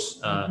course.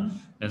 And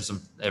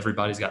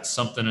everybody's got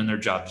something in their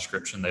job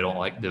description they don't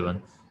like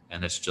doing,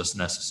 and it's just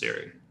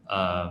necessary.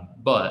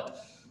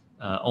 But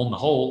on the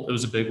whole, it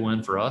was a big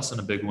win for us and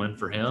a big win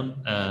for him.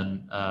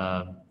 And,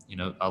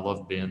 I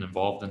love being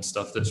involved in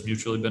stuff that's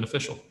mutually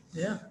beneficial.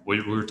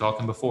 we were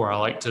talking before. I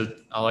like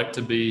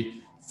to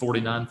be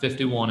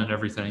 49-51 and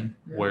everything,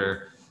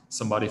 where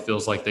somebody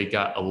feels like they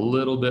got a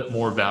little bit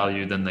more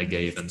value than they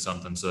gave in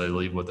something, so they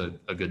leave with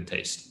a good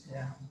taste.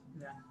 Yeah.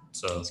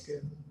 So that's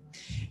good.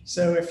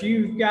 So if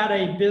you've got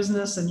a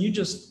business and you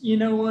just, you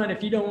know what,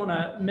 if you don't want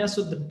to mess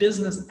with the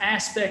business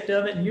aspect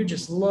of it and you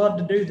just love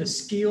to do the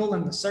skill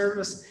and the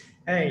service,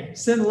 hey,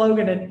 send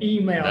Logan an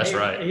email. That's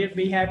right. He'd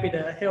be happy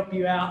to help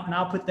you out, and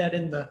I'll put that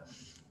in the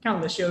kind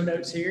of the show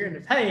notes here. And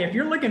if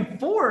you're looking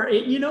for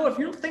it, you know, if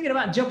you're thinking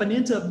about jumping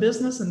into a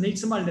business and need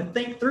somebody to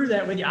think through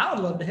that with you, I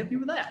would love to help you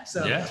with that.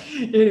 So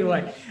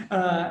anyway,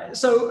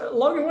 so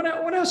Logan,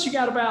 what else you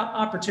got about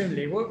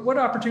opportunity? What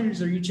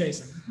opportunities are you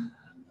chasing?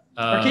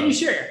 Or can you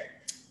share?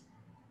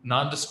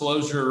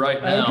 Non-disclosure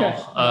right now.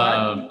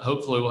 Okay.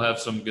 Hopefully we'll have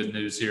some good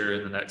news here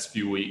in the next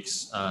few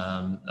weeks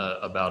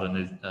about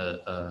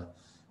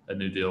a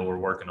new deal we're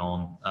working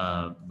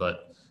on.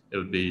 But it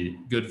would be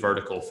good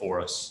vertical for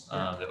us.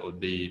 That would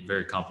be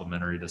very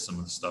complementary to some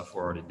of the stuff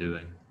we're already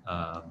doing.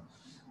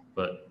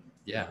 But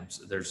yeah,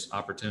 there's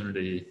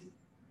opportunity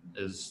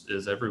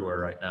is everywhere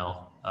right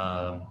now.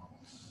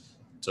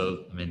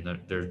 So I mean,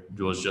 there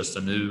was just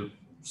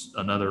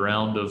another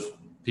round of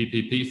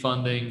PPP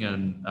funding,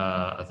 and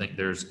I think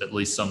there's at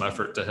least some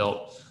effort to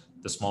help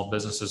the small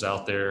businesses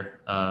out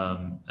there.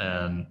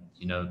 And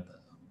you know,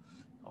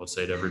 I would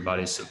say to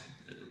everybody, so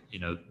you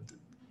know,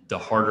 the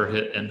harder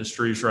hit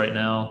industries right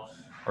now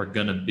are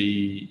going to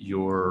be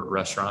your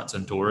restaurants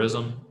and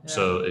tourism.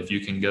 So if you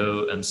can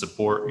go and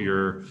support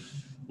your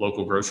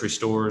local grocery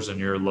stores and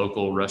your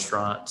local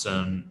restaurants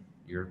and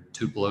your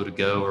Tupelo to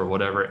go or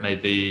whatever it may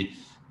be,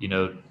 you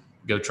know,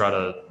 go try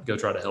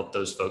to help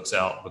those folks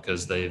out,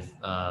 because they've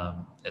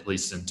at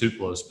least in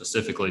Tupelo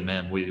specifically,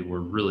 man, we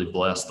were really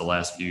blessed the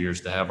last few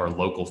years to have our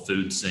local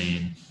food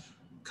scene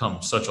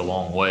come such a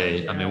long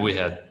way. I mean, we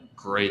had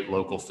great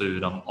local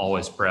food. I'm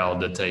always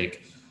proud to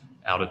take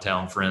out of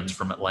town friends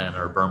from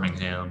Atlanta or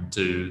Birmingham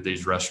to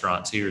these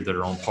restaurants here that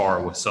are on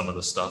par with some of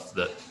the stuff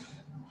that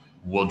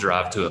we'll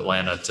drive to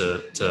Atlanta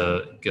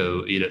to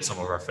go eat at some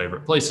of our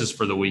favorite places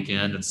for the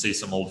weekend and see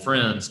some old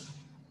friends.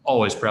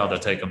 Always proud to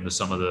take them to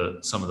some of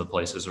the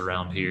places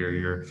around here,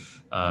 your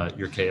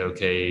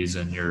KOKs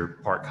and your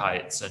Park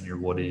Heights and your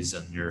Woodies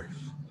and your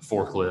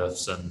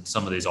Forklifts and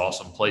some of these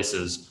awesome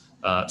places.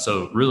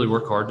 So really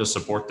work hard to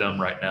support them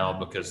right now,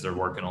 because they're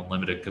working on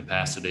limited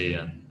capacity,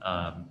 and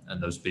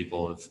those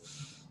people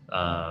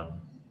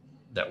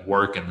that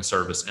work in the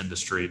service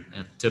industry,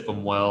 and tip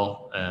them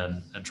well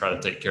and try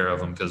to take care of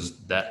them, because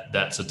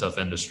that's a tough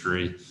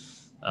industry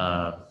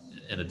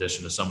in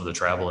addition to some of the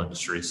travel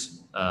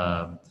industries.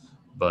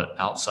 But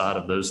outside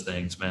of those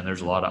things, man,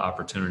 there's a lot of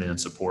opportunity and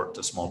support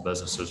to small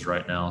businesses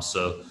right now.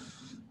 So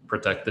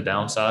protect the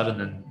downside and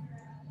then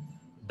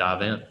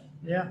dive in.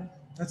 Yeah.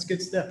 That's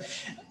good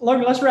stuff.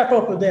 Logan, let's wrap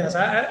up with this.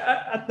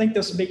 I think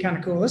this would be kind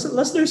of cool.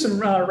 Let's do some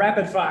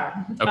rapid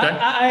fire. Okay.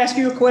 I ask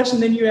you a question,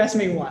 then you ask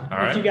me one. All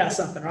right. If you got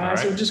something, all right?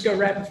 So we'll just go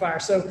rapid fire.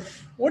 So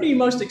what are you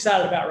most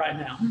excited about right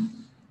now?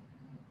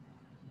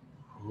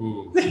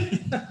 Ooh,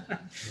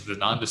 the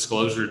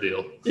non-disclosure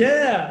deal.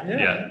 Yeah.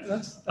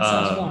 That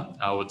sounds fun.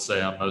 I would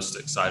say I'm most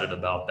excited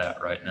about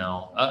that right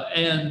now.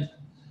 And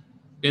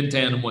in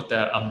tandem with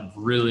that, I'm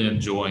really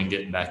enjoying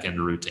getting back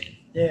into routine.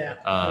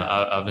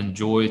 I've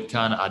enjoyed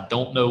I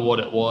don't know what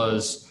it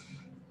was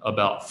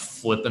about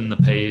flipping the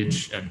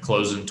page and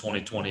closing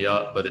 2020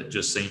 up, but it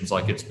just seems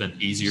like it's been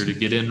easier to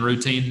get in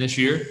routine this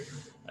year,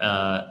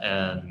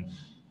 and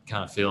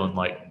kind of feeling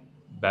like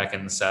back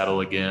in the saddle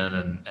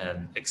again,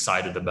 and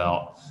excited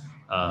about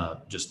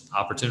just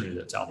opportunity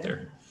that's out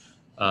there.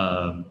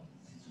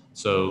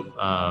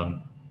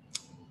 So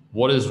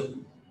what is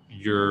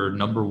your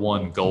number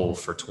one goal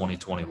for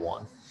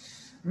 2021?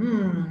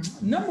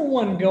 Number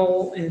one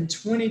goal in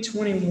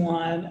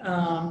 2021,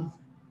 a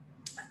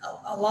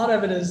lot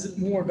of it is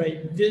more of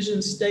a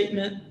vision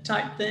statement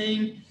type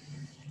thing.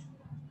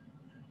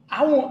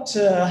 I want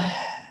to,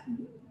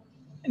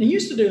 and I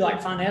used to do like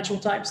financial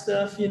type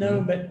stuff, you know,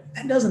 but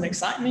that doesn't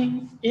excite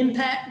me.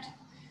 Impact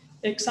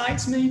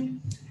excites me.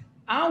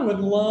 I would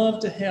love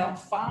to help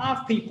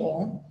 5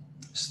 people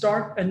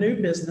start a new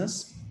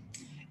business.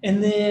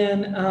 And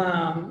then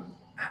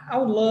I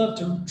would love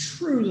to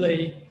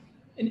truly,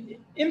 and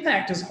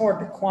impact is hard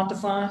to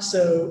quantify.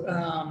 So,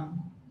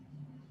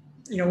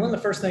 you know, one of the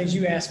first things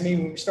you asked me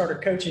when we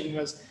started coaching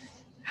was,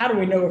 how do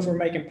we know if we're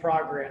making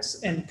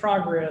progress? And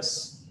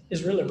progress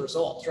is really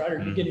results, right? Or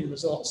you're getting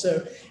results.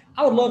 So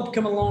I would love to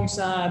come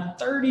alongside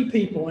 30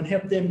 people and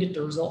help them get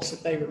the results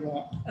that they would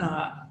want,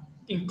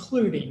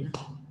 including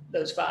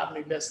those 5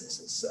 new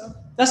businesses. So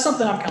that's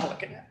something I'm kind of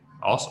looking at.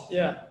 Awesome.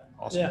 Yeah.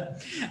 Awesome. Yeah.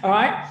 All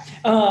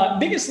right.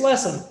 Biggest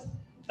lesson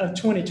of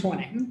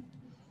 2020.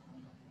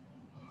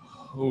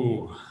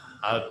 Oh,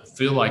 I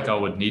feel like I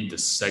would need to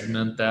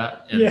segment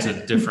that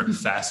into different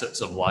facets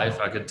of life.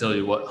 I could tell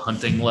you what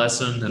hunting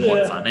lesson and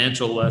what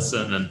financial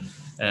lesson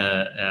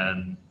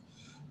and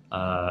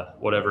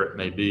whatever it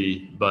may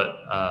be. But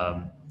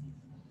I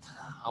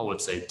would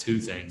say 2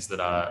 things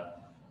that I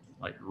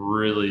like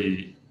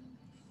really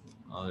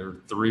There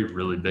were three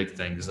really big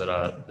things that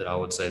I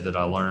would say that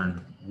I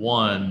learned.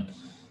 One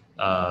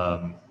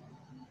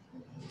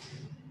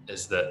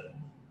is that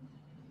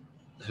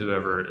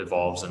whoever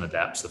evolves and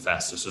adapts the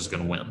fastest is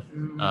going to win.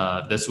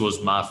 This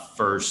was my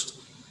first.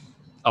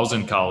 I was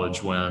in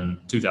college when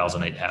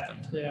 2008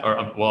 happened. Yeah.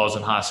 I was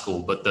in high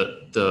school, but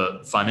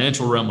the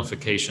financial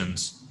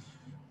ramifications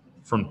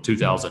from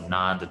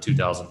 2009 to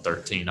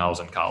 2013, I was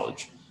in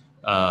college.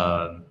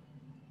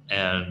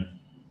 And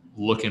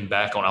looking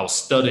back on, I was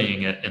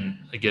studying it and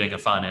getting a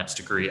finance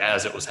degree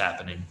as it was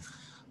happening.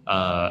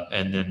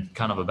 And then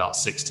kind of about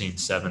 16,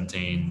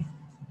 17,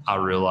 I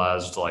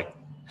realized like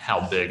how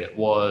big it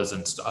was.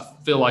 And I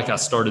feel like I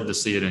started to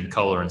see it in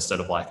color instead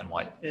of black and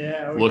white.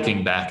 Yeah.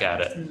 Looking back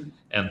at it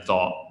and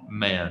thought,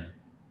 man,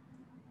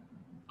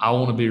 I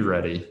want to be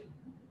ready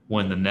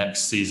when the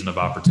next season of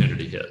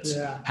opportunity hits.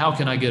 Yeah. How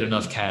can I get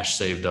enough cash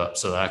saved up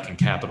so that I can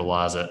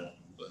capitalize it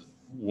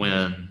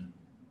when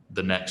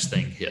the next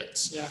thing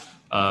hits? Yeah.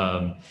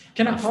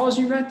 Can I pause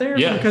you right there?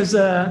 Yeah. Because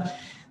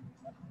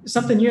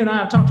something you and I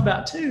have talked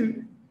about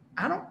too.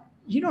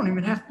 You don't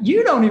even have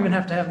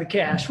to have the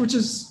cash, which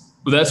is.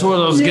 That's what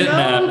I was getting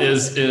at.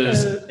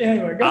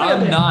 Anyway, go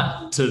I'm ahead.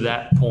 not to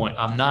that point.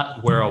 I'm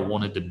not where I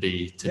wanted to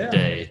be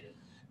today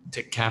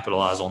to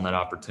capitalize on that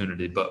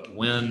opportunity. But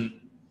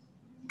when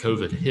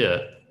COVID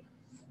hit,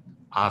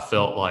 I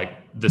felt like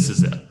this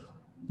is it.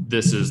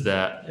 This is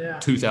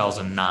that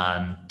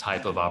 2009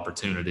 type of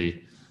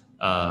opportunity.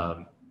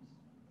 How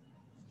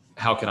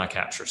can I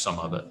capture some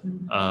of it?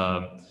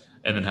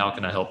 And then how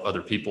can I help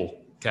other people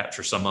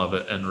capture some of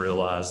it and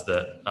realize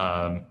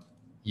that,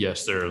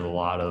 yes, there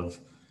are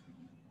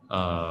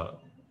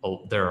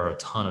there are a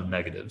ton of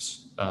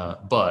negatives,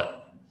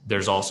 but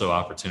there's also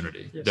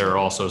opportunity. Yes, there are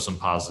also some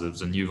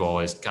positives, and you've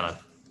always kind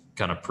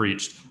of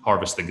preached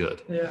harvest the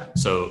good. Yeah.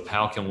 So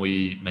how can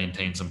we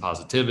maintain some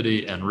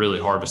positivity and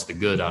really harvest the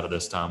good out of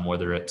this time,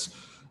 whether it's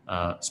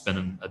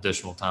spending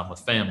additional time with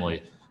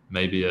family,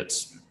 maybe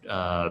it's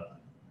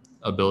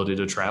ability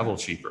to travel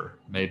cheaper.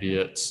 Maybe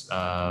it's,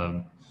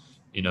 my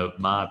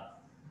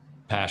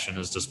passion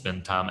is to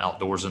spend time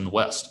outdoors in the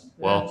West.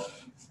 Yeah. Well,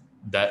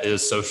 that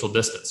is social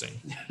distancing.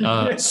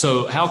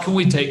 So how can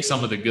we take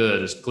some of the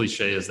good, as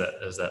cliche as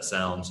that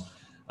sounds?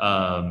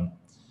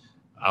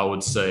 I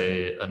would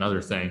say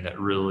another thing that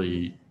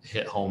really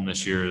hit home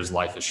this year is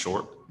life is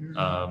short,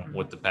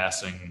 with the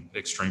passing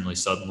extremely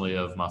suddenly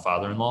of my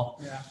father-in-law.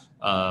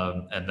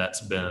 Yeah. And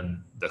that's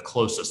been the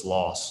closest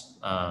loss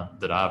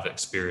that I've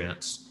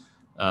experienced.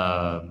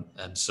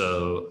 And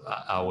so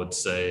I would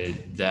say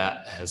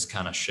that has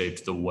kind of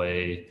shaped the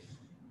way,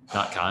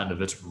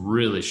 it's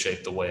really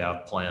shaped the way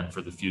I've planned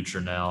for the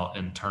future now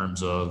in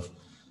terms of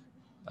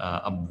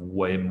I'm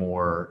way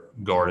more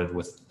guarded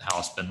with how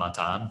I spend my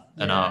time.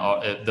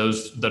 Yeah. And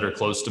those that are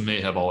close to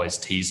me have always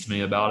teased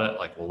me about it.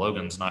 Like, well,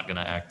 Logan's not going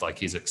to act like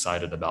he's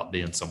excited about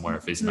being somewhere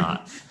if he's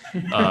not.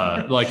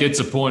 Like it's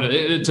to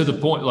the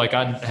point, like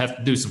I have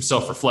to do some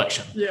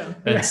self-reflection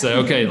and say,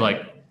 okay,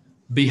 like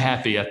be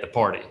happy at the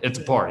party. It's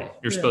a party.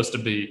 You're supposed to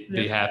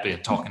be happy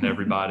and talking to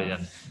everybody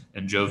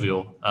and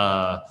jovial.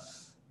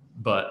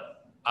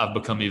 But I've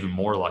become even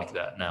more like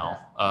that now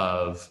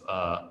of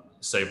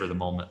savor the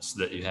moments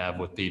that you have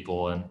with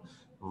people and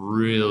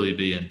really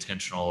be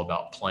intentional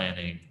about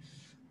planning.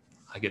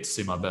 I get to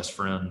see my best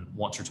friend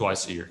once or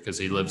twice a year because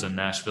he lives in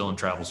Nashville and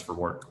travels for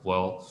work.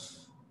 Well,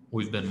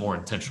 we've been more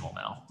intentional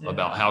now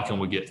about how can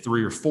we get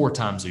 3 or 4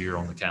 times a year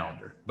on the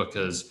calendar,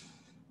 because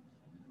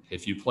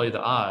if you play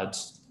the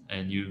odds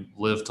and you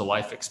live to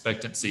life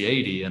expectancy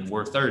 80 and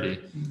we're 30,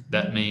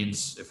 that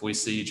means if we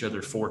see each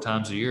other 4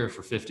 times a year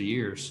for 50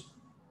 years,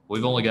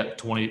 we've only got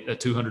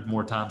 200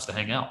 more times to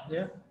hang out.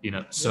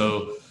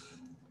 So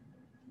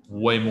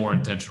way more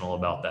intentional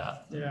about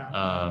that.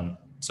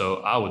 So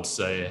I would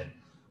say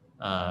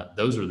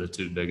those are the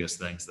 2 biggest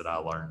things that I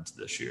learned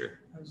this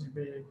year. Those are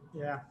big.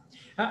 Yeah.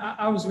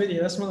 I was with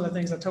you. That's one of the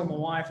things I told my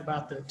wife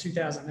about the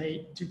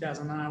 2008,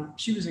 2009.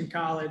 She was in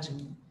college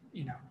and,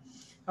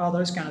 all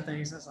those kind of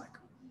things. I was like,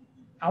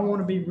 I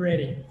want to be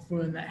ready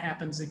when that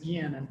happens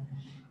again.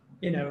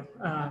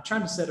 And,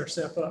 trying to set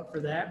herself up for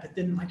that. But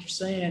then, like you're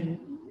saying,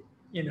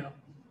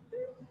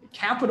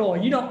 capital,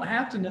 you don't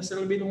have to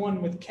necessarily be the one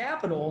with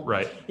capital,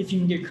 right? If you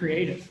can get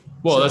creative.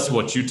 Well, that's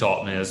what you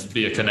taught me, is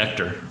be a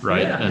connector,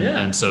 right?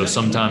 And so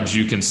sometimes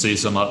you can see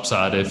some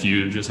upside if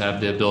you just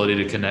have the ability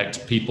to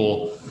connect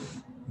people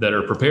that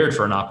are prepared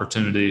for an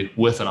opportunity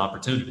with an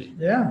opportunity.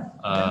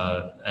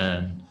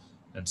 And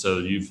so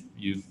you've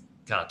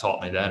kind of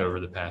taught me that over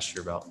the past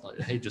year about, like,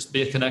 hey, just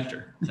be a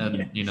connector.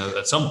 And,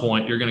 at some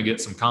point you're going to get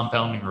some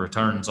compounding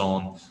returns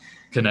on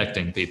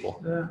connecting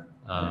people.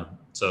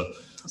 So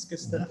that's good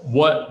stuff.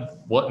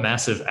 What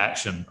massive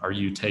action are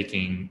you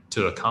taking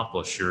to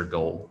accomplish your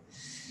goal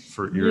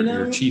for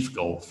your chief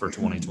goal for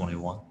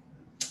 2021?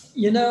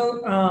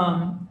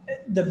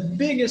 The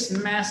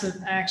biggest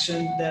massive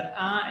action that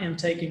I am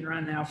taking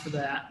right now for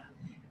that,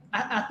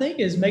 I think,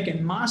 is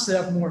making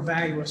myself more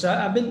valuable. So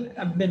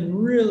I've been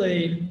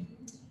really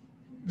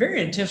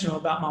very intentional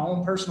about my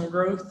own personal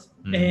growth.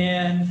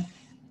 And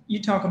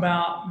you talk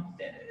about,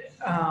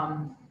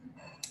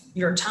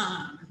 your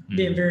time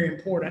being very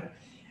important.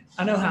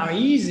 I know how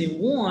easy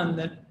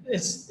that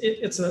it's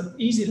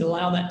easy to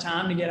allow that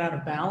time to get out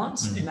of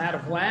balance and out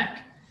of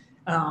whack.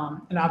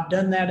 And I've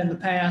done that in the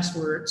past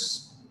where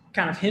it's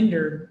kind of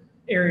hindered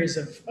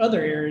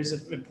other areas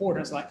of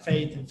importance like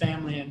faith and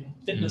family and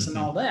fitness and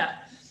all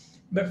that.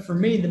 But for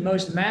me, the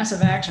most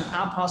massive action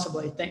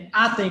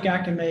I think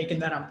I can make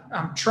and that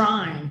I'm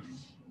trying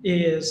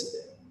is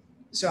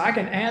so I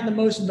can add the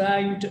most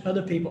value to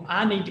other people.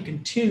 I need to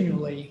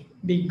continually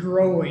be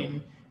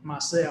growing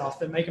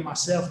myself and making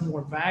myself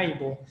more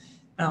valuable.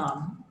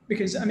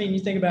 Because I mean, you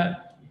think about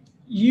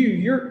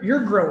you're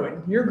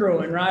growing,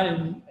 right?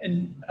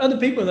 And other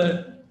people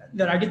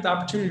that I get the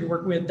opportunity to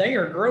work with, they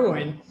are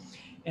growing.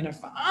 And if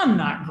I'm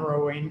not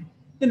growing,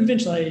 then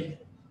eventually,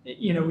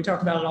 we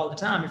talk about it all the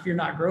time. If you're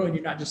not growing,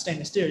 you're not just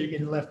standing still, you're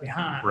getting left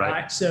behind,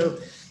 right? So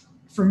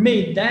for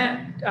me,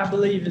 that I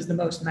believe is the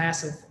most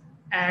massive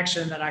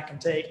action that I can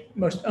take,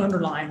 most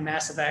underlying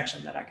massive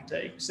action that I can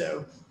take.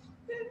 So,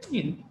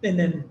 and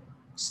then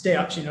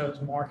steps,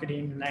 is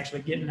marketing and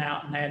actually getting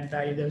out and adding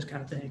value, those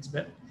kind of things.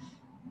 But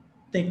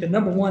I think the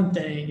number one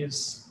thing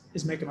is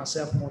making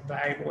myself more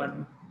valuable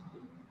and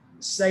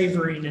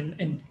savoring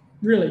and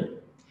really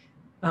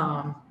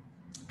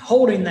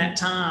holding that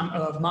time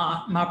of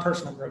my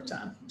personal growth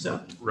time.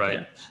 So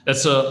right.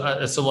 That's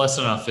a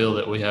lesson I feel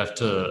that we have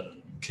to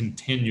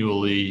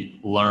continually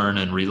learn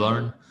and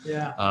relearn.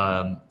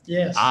 Yeah.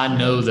 Yes. I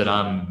know that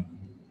I'm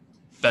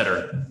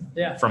better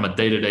from a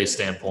day-to-day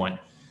standpoint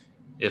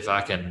if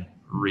I can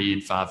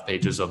read 5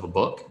 pages of a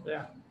book.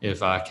 Yeah.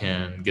 If I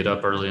can get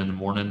up early in the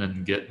morning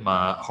and get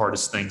my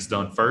hardest things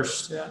done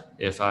first. Yeah.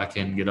 If I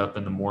can get up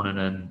in the morning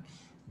and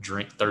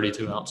drink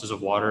 32 ounces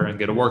of water and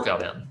get a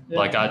workout in. Yeah.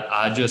 Like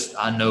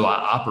I know I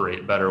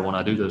operate better when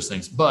I do those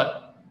things,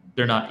 but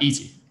they're not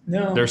easy.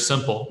 No. They're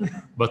simple,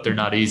 but they're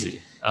not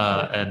easy.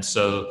 And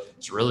so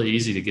it's really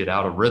easy to get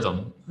out of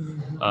rhythm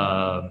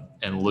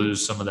and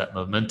lose some of that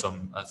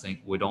momentum. I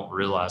think we don't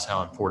realize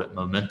how important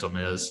momentum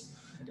is.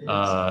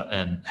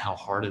 And how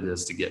hard it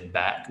is to get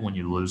back when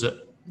you lose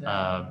it.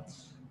 Yeah.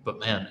 But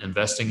man,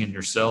 investing in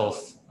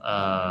yourself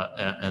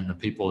and the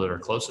people that are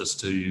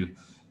closest to you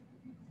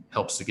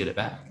helps to get it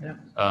back.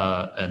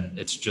 Yeah. And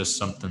it's just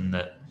something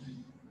that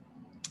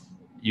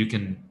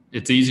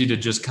it's easy to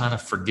just kind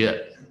of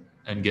forget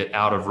and get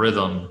out of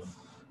rhythm.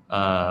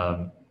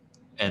 And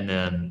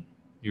then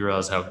you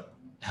realize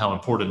how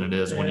important it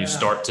is when you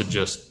start to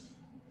just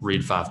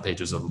read 5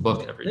 pages of a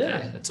book every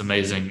day. It's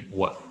amazing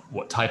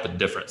what type of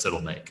difference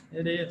it'll make.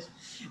 It is.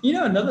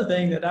 Another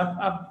thing that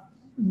I've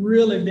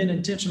really been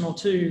intentional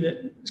too,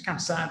 that is kind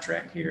of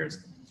sidetracked here,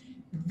 is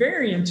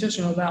very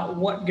intentional about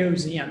what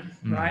goes in,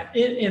 right?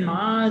 In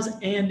my eyes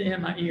and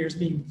in my ears,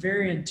 being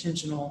very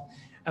intentional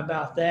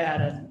about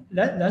that. And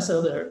that's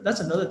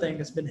another thing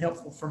that's been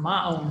helpful for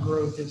my own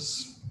growth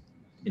is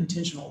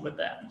intentional with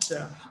that.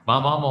 So my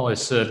mom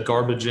always said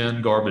garbage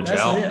in, garbage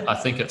out. I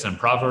think it's in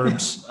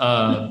Proverbs.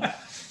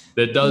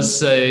 That does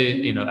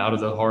say, out of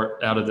the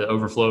heart, out of the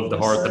overflow of the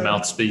heart, the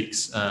mouth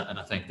speaks. And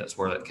I think that's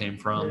where that came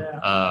from.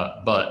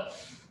 Yeah. But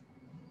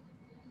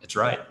it's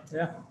right.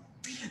 Yeah.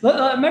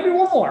 Maybe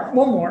one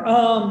more.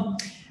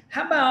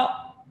 How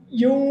about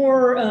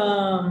your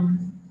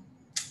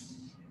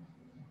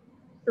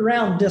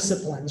around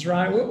disciplines,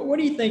 right? What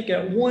do you think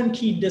one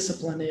key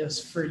discipline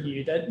is for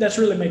you that's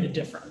really made a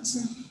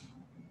difference?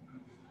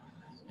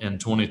 In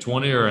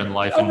 2020 or in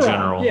life overall, in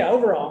general? Yeah,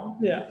 overall.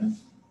 Yeah.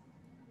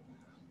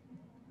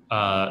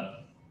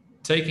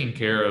 Taking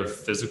care of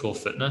physical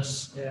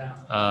fitness,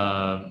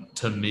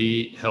 to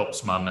me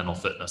helps my mental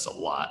fitness a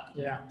lot.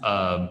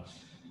 Yeah.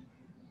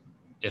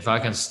 If I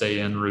can stay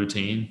in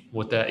routine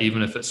with that,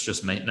 even if it's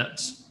just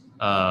maintenance,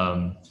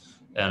 and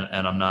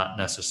I'm not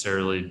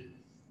necessarily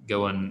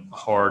going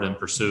hard and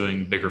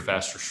pursuing bigger,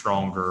 faster,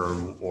 stronger,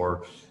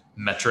 or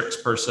metrics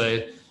per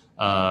se.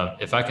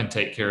 If I can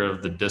take care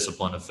of the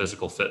discipline of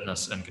physical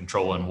fitness and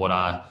controlling what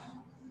I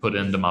put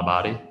into my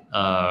body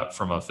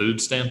from a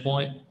food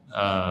standpoint,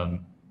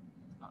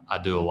 I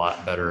do a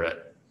lot better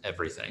at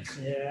everything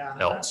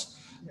else.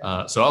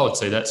 Yeah. So I would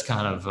say that's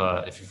kind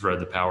of, if you've read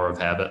The Power of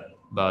Habit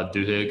by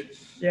Duhigg,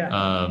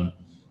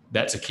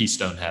 that's a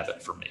keystone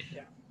habit for me.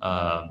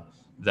 Yeah.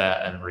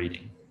 That and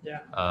reading.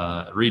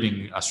 Yeah.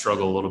 Reading, I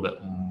struggle a little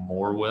bit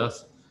more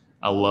with.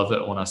 I love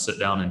it when I sit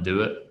down and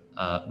do it,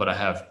 but I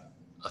have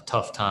a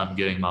tough time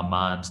getting my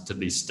mind to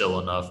be still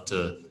enough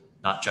to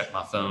not check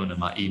my phone and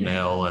my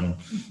email and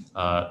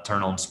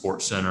turn on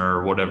SportsCenter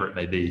or whatever it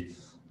may be.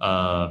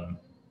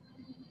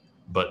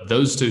 But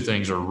those two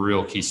things are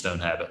real keystone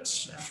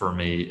habits for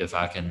me. If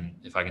I can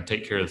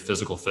take care of the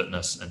physical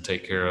fitness and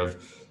take care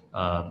of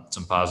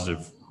some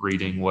positive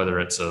reading, whether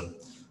it's a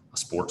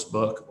sports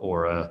book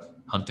or a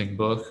hunting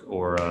book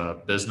or a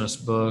business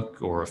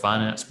book or a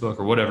finance book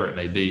or whatever it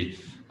may be,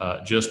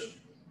 just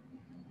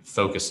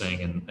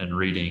focusing and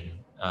reading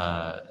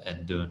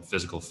and doing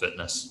physical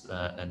fitness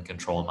and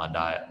controlling my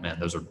diet, man,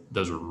 those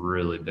are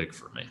really big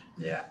for me.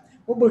 Yeah.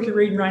 What book are you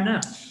reading right now?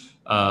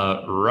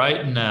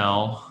 Right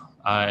now,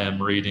 I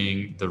am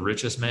reading The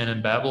Richest Man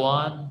in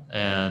Babylon,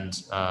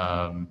 and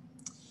I'm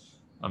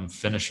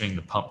finishing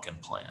The Pumpkin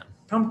Plan.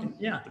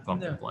 The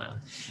Pumpkin Plan.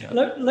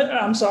 Yeah.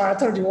 I'm sorry, I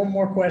told you one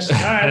more question.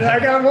 All right, I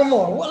got one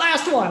more.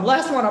 Last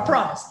one, I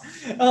promise.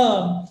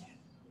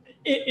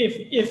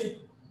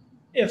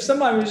 If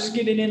somebody was just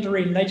getting into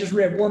reading, they just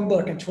read one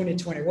book in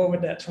 2020, what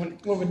would that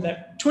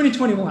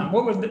 2021,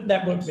 what would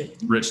that book be?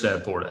 Rich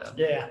Dad, Poor Dad.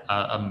 Yeah.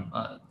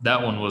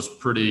 That one was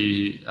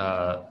pretty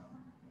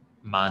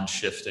mind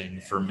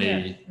shifting for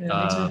me. Me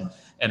too.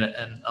 And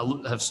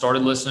I have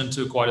started listening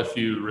to quite a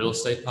few real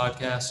estate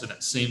podcasts, and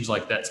it seems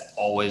like that's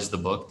always the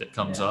book that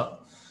comes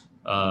up.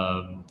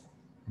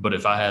 But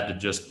if I had to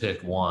just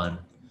pick one,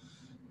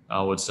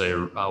 I would say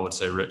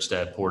Rich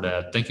Dad, Poor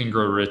Dad. Think and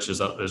Grow Rich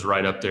is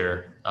right up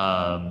there.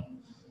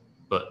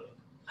 But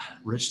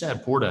Rich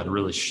Dad, Poor Dad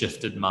really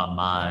shifted my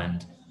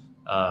mind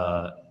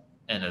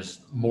and is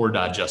more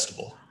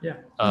digestible. Yeah.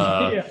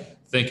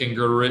 Think and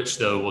Grow Rich,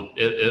 though,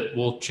 it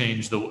will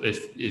change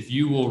if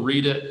you will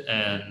read it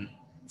and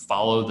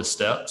follow the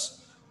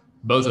steps,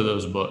 both of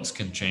those books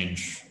can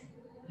change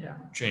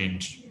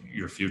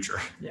your future.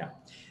 Yeah.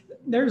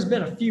 There's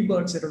been a few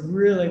books that have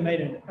really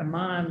made a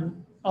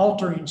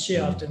mind-altering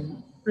shift,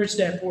 and Rich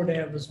Dad, Poor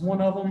Dad was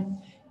one of them.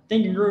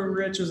 Think and Grow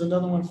Rich was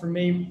another one for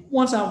me.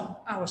 Once I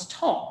was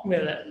taught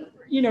with it,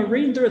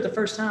 reading through it the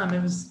first time,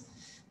 it was,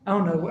 I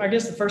don't know, I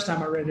guess the first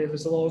time I read it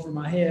was a little over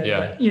my head.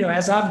 Yeah. But,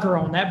 as I've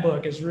grown, that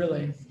book has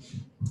really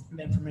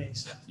been for me.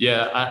 So.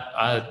 Yeah,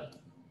 I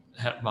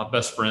have, my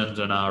best friend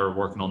and I are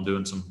working on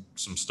doing some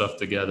stuff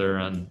together,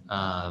 and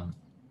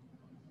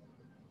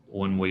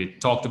when we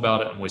talked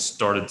about it and we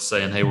started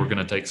saying, hey, we're going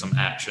to take some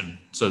action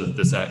so that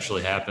this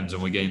actually happens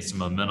and we gain some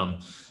momentum,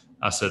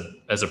 I said,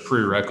 as a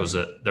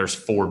prerequisite, there's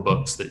 4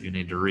 books that you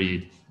need to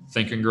read: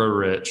 Think and Grow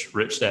Rich,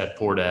 Rich Dad,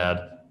 Poor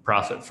Dad,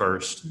 Profit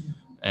First,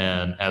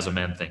 and As a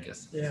Man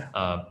Thinketh.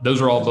 Yeah.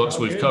 Those are all books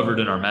we've covered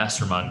in our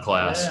mastermind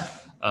class.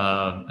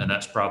 Yeah. And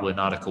that's probably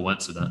not a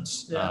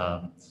coincidence.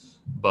 Yeah.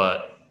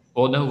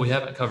 No, we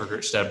haven't covered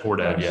Rich Dad, Poor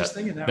Dad yet.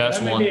 That's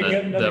one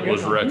that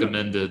was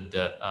recommended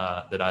that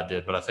I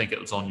did, but I think it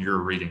was on your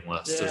reading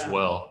list as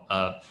well.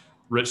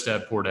 Rich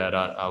Dad, Poor Dad,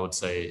 I would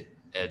say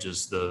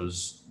edges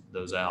those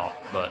out,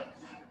 but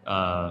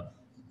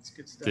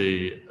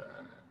the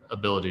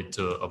ability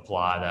to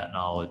apply that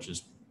knowledge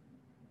is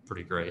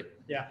pretty great.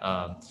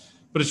 Yeah.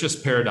 But it's just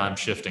a paradigm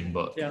shifting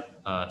book.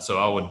 Yeah. So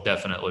I would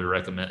definitely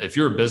recommend, if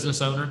you're a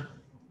business owner,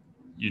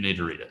 you need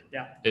to read it.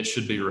 Yeah. It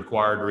should be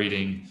required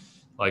reading.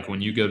 Like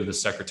when you go to the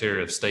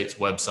Secretary of State's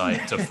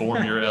website to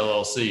form your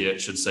LLC, it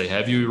should say,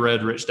 have you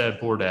read Rich Dad,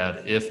 Poor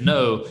Dad? If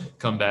no,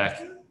 come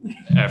back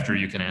after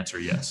you can answer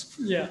yes.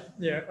 Yeah.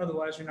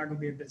 Otherwise, you're not going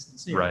to be a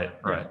business. Yeah.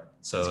 Right.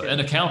 So,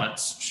 and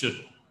accountants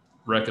should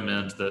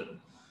recommend that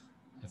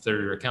if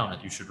they're your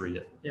accountant, you should read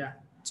it. Yeah.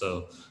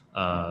 So,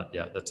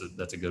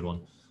 that's a good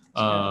one.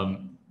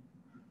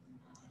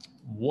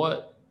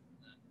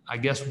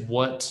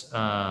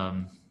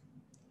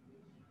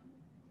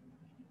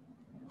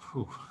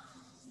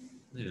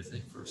 Need to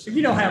think for a second. If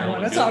you don't have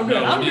one, that's all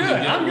good.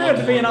 I'm good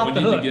with being off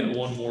the hook. We need to get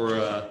one more.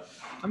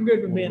 I'm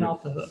good with being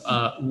off the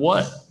hook.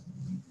 What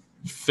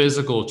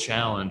physical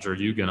challenge are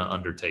you going to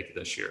undertake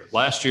this year?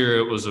 Last year,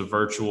 it was a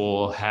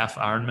virtual half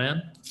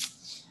Ironman.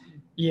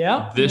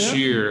 Yeah. This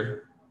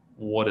year,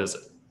 what is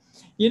it?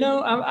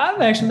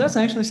 That's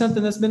actually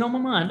something that's been on my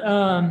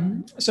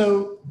mind.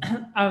 So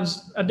I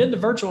did the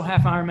virtual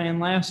half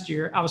Ironman last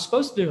year. I was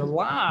supposed to do a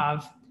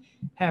live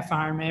half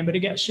Ironman, but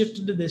it got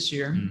shifted to this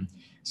year.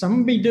 So I'm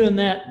going to be doing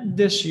that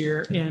this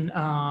year in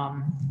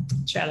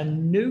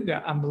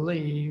Chattanooga, I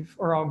believe,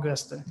 or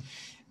Augusta.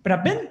 But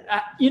I think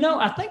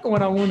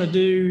what I want to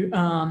do,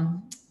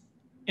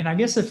 and I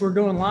guess if we're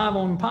going live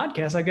on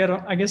podcast,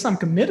 I guess I'm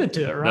committed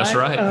to it, right? That's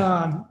right.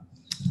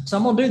 So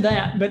I'm going to do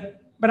that.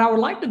 But I would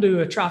like to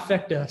do a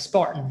trifecta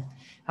Spartan.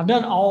 I've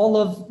done all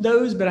of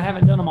those, but I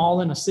haven't done them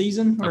all in a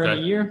season or in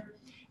a year.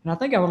 And I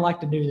think I would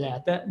like to do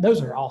that.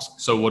 Those are awesome.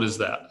 So what is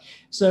that?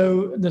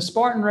 So the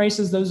Spartan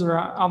races, those are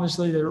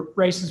obviously the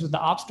races with the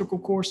obstacle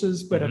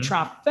courses, but a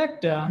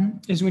trifecta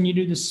is when you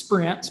do the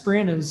sprint.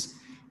 Sprint is,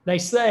 they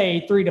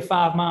say 3 to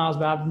 5 miles,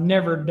 but I've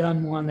never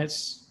done one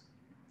that's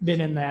been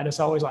in that. It's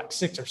always like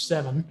 6 or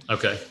 7.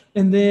 Okay.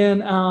 And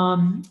then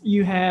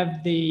you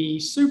have the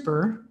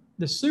super.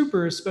 The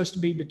super is supposed to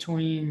be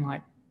between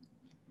like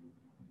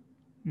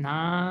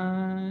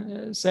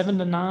 7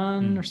 to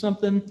 9 or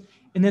something.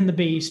 And then the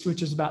beast,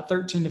 which is about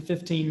 13 to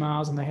 15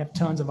 miles, and they have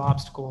tons of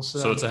obstacles.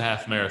 So it's a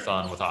half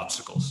marathon with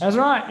obstacles. That's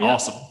right. Yep.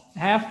 Awesome.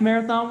 Half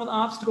marathon with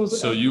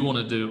obstacles. So you want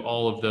to do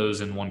all of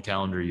those in one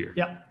calendar year?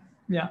 Yep.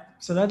 Yeah.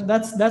 So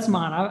that's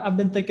mine. I've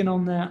been thinking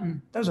on that,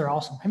 and those are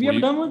awesome. Have you ever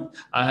done one?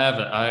 I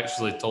haven't. I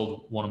actually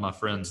told one of my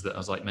friends that I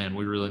was like, man,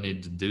 we really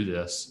need to do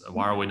this.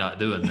 Why are we not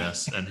doing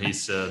this? And he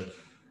said,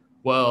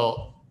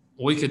 well,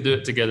 we could do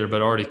it together,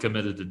 but I already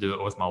committed to do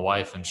it with my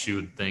wife, and she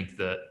would think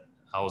that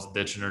I was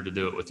ditching her to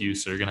do it with you,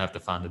 so you're going to have to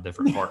find a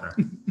different partner.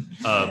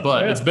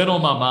 But it's been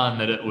on my mind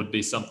that it would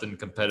be something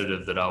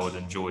competitive that I would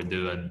enjoy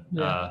doing,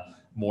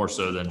 more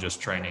so than just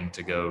training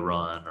to go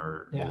run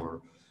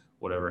or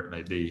whatever it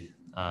may be.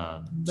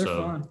 They're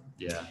fun.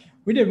 Yeah.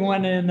 We did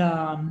one in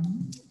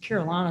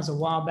Carolinas a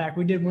while back.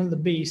 We did one of the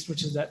Beasts,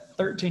 which is at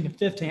 13 to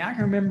 15. I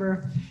can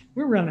remember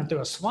we were running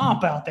through a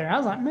swamp out there. I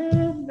was like,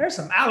 man, there's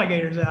some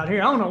alligators out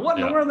here. I don't know what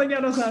in the world they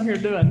got us out here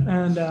doing.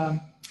 And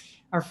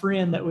our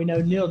friend that we know,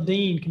 Neil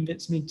Dean,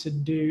 convinced me to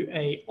do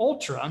a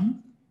ultra,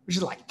 which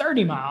is like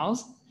 30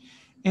 miles.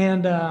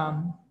 And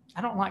I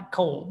don't like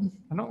cold.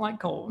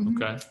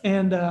 Okay.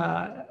 And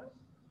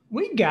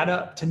we got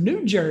up to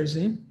New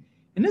Jersey.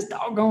 And this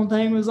doggone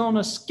thing was on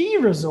a ski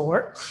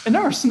resort, and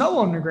there was snow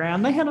on the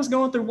ground. They had us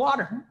going through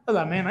water. I was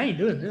like, man, I ain't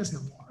doing this no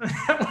more. You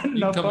can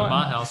come to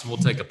my house, and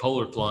we'll take a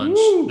polar plunge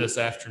this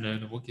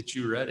afternoon, and we'll get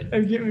you ready.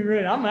 Get me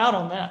ready. I'm out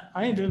on that.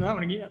 I ain't doing that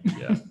one again.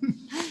 Yeah.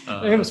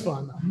 It was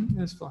fun, though.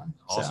 It was fun.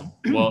 Awesome.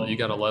 So. Well, you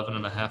got 11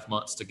 and a half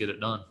months to get it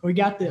done. We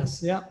got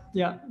this. Yeah.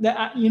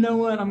 You know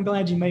what? I'm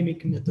glad you made me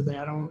commit to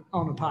that on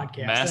the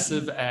podcast.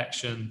 Massive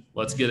action.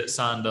 Let's get it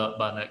signed up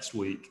by next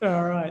week.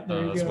 All right. There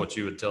you go. That's what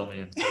you would tell me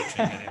in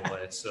coaching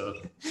anyway. So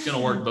it's going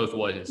to work both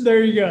ways.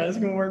 There you go. It's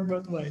going to work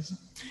both ways.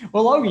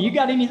 Well, Logan, you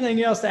got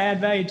anything else to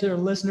add value to our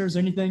listeners?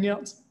 Anything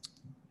else?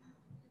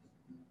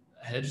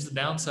 Hedge the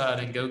downside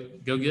and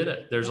go get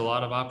it. There's a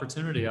lot of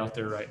opportunity out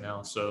there right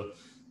now. So,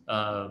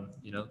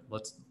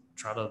 let's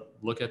try to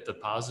look at the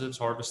positives,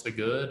 harvest the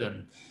good,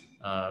 and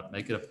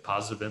make it a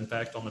positive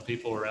impact on the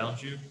people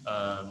around you.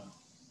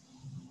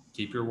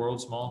 Keep your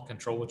world small,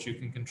 control what you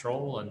can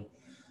control, and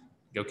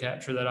go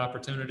capture that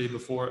opportunity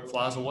before it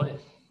flies away.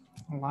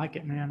 I like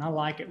it, man. I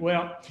like it.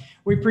 Well,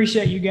 we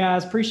appreciate you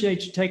guys.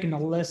 Appreciate you taking a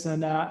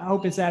listen. I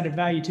hope it's added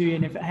value to you.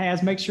 And if it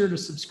has, make sure to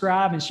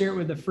subscribe and share it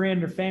with a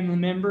friend or family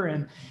member.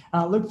 And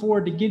look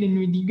forward to getting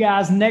with you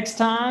guys next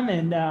time.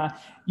 And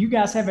you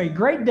guys have a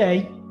great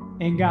day,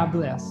 and God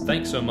bless.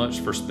 Thanks so much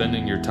for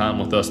spending your time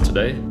with us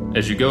today.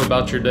 As you go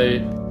about your day,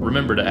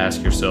 remember to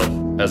ask yourself,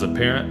 as a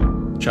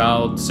parent,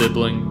 child,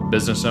 sibling,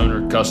 business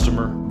owner,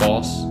 customer,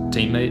 boss,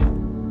 teammate,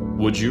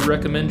 would you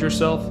recommend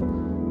yourself,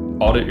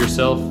 audit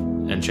yourself,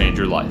 and change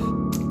your life?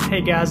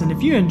 Hey guys, and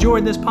if you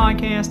enjoyed this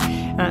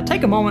podcast,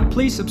 take a moment,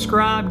 please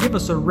subscribe, give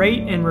us a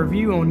rate and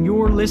review on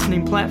your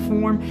listening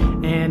platform.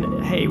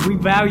 And hey, we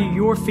value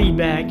your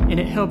feedback, and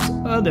it helps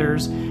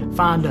others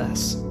find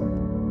us.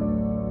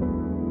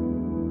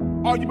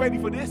 Are you ready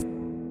for this?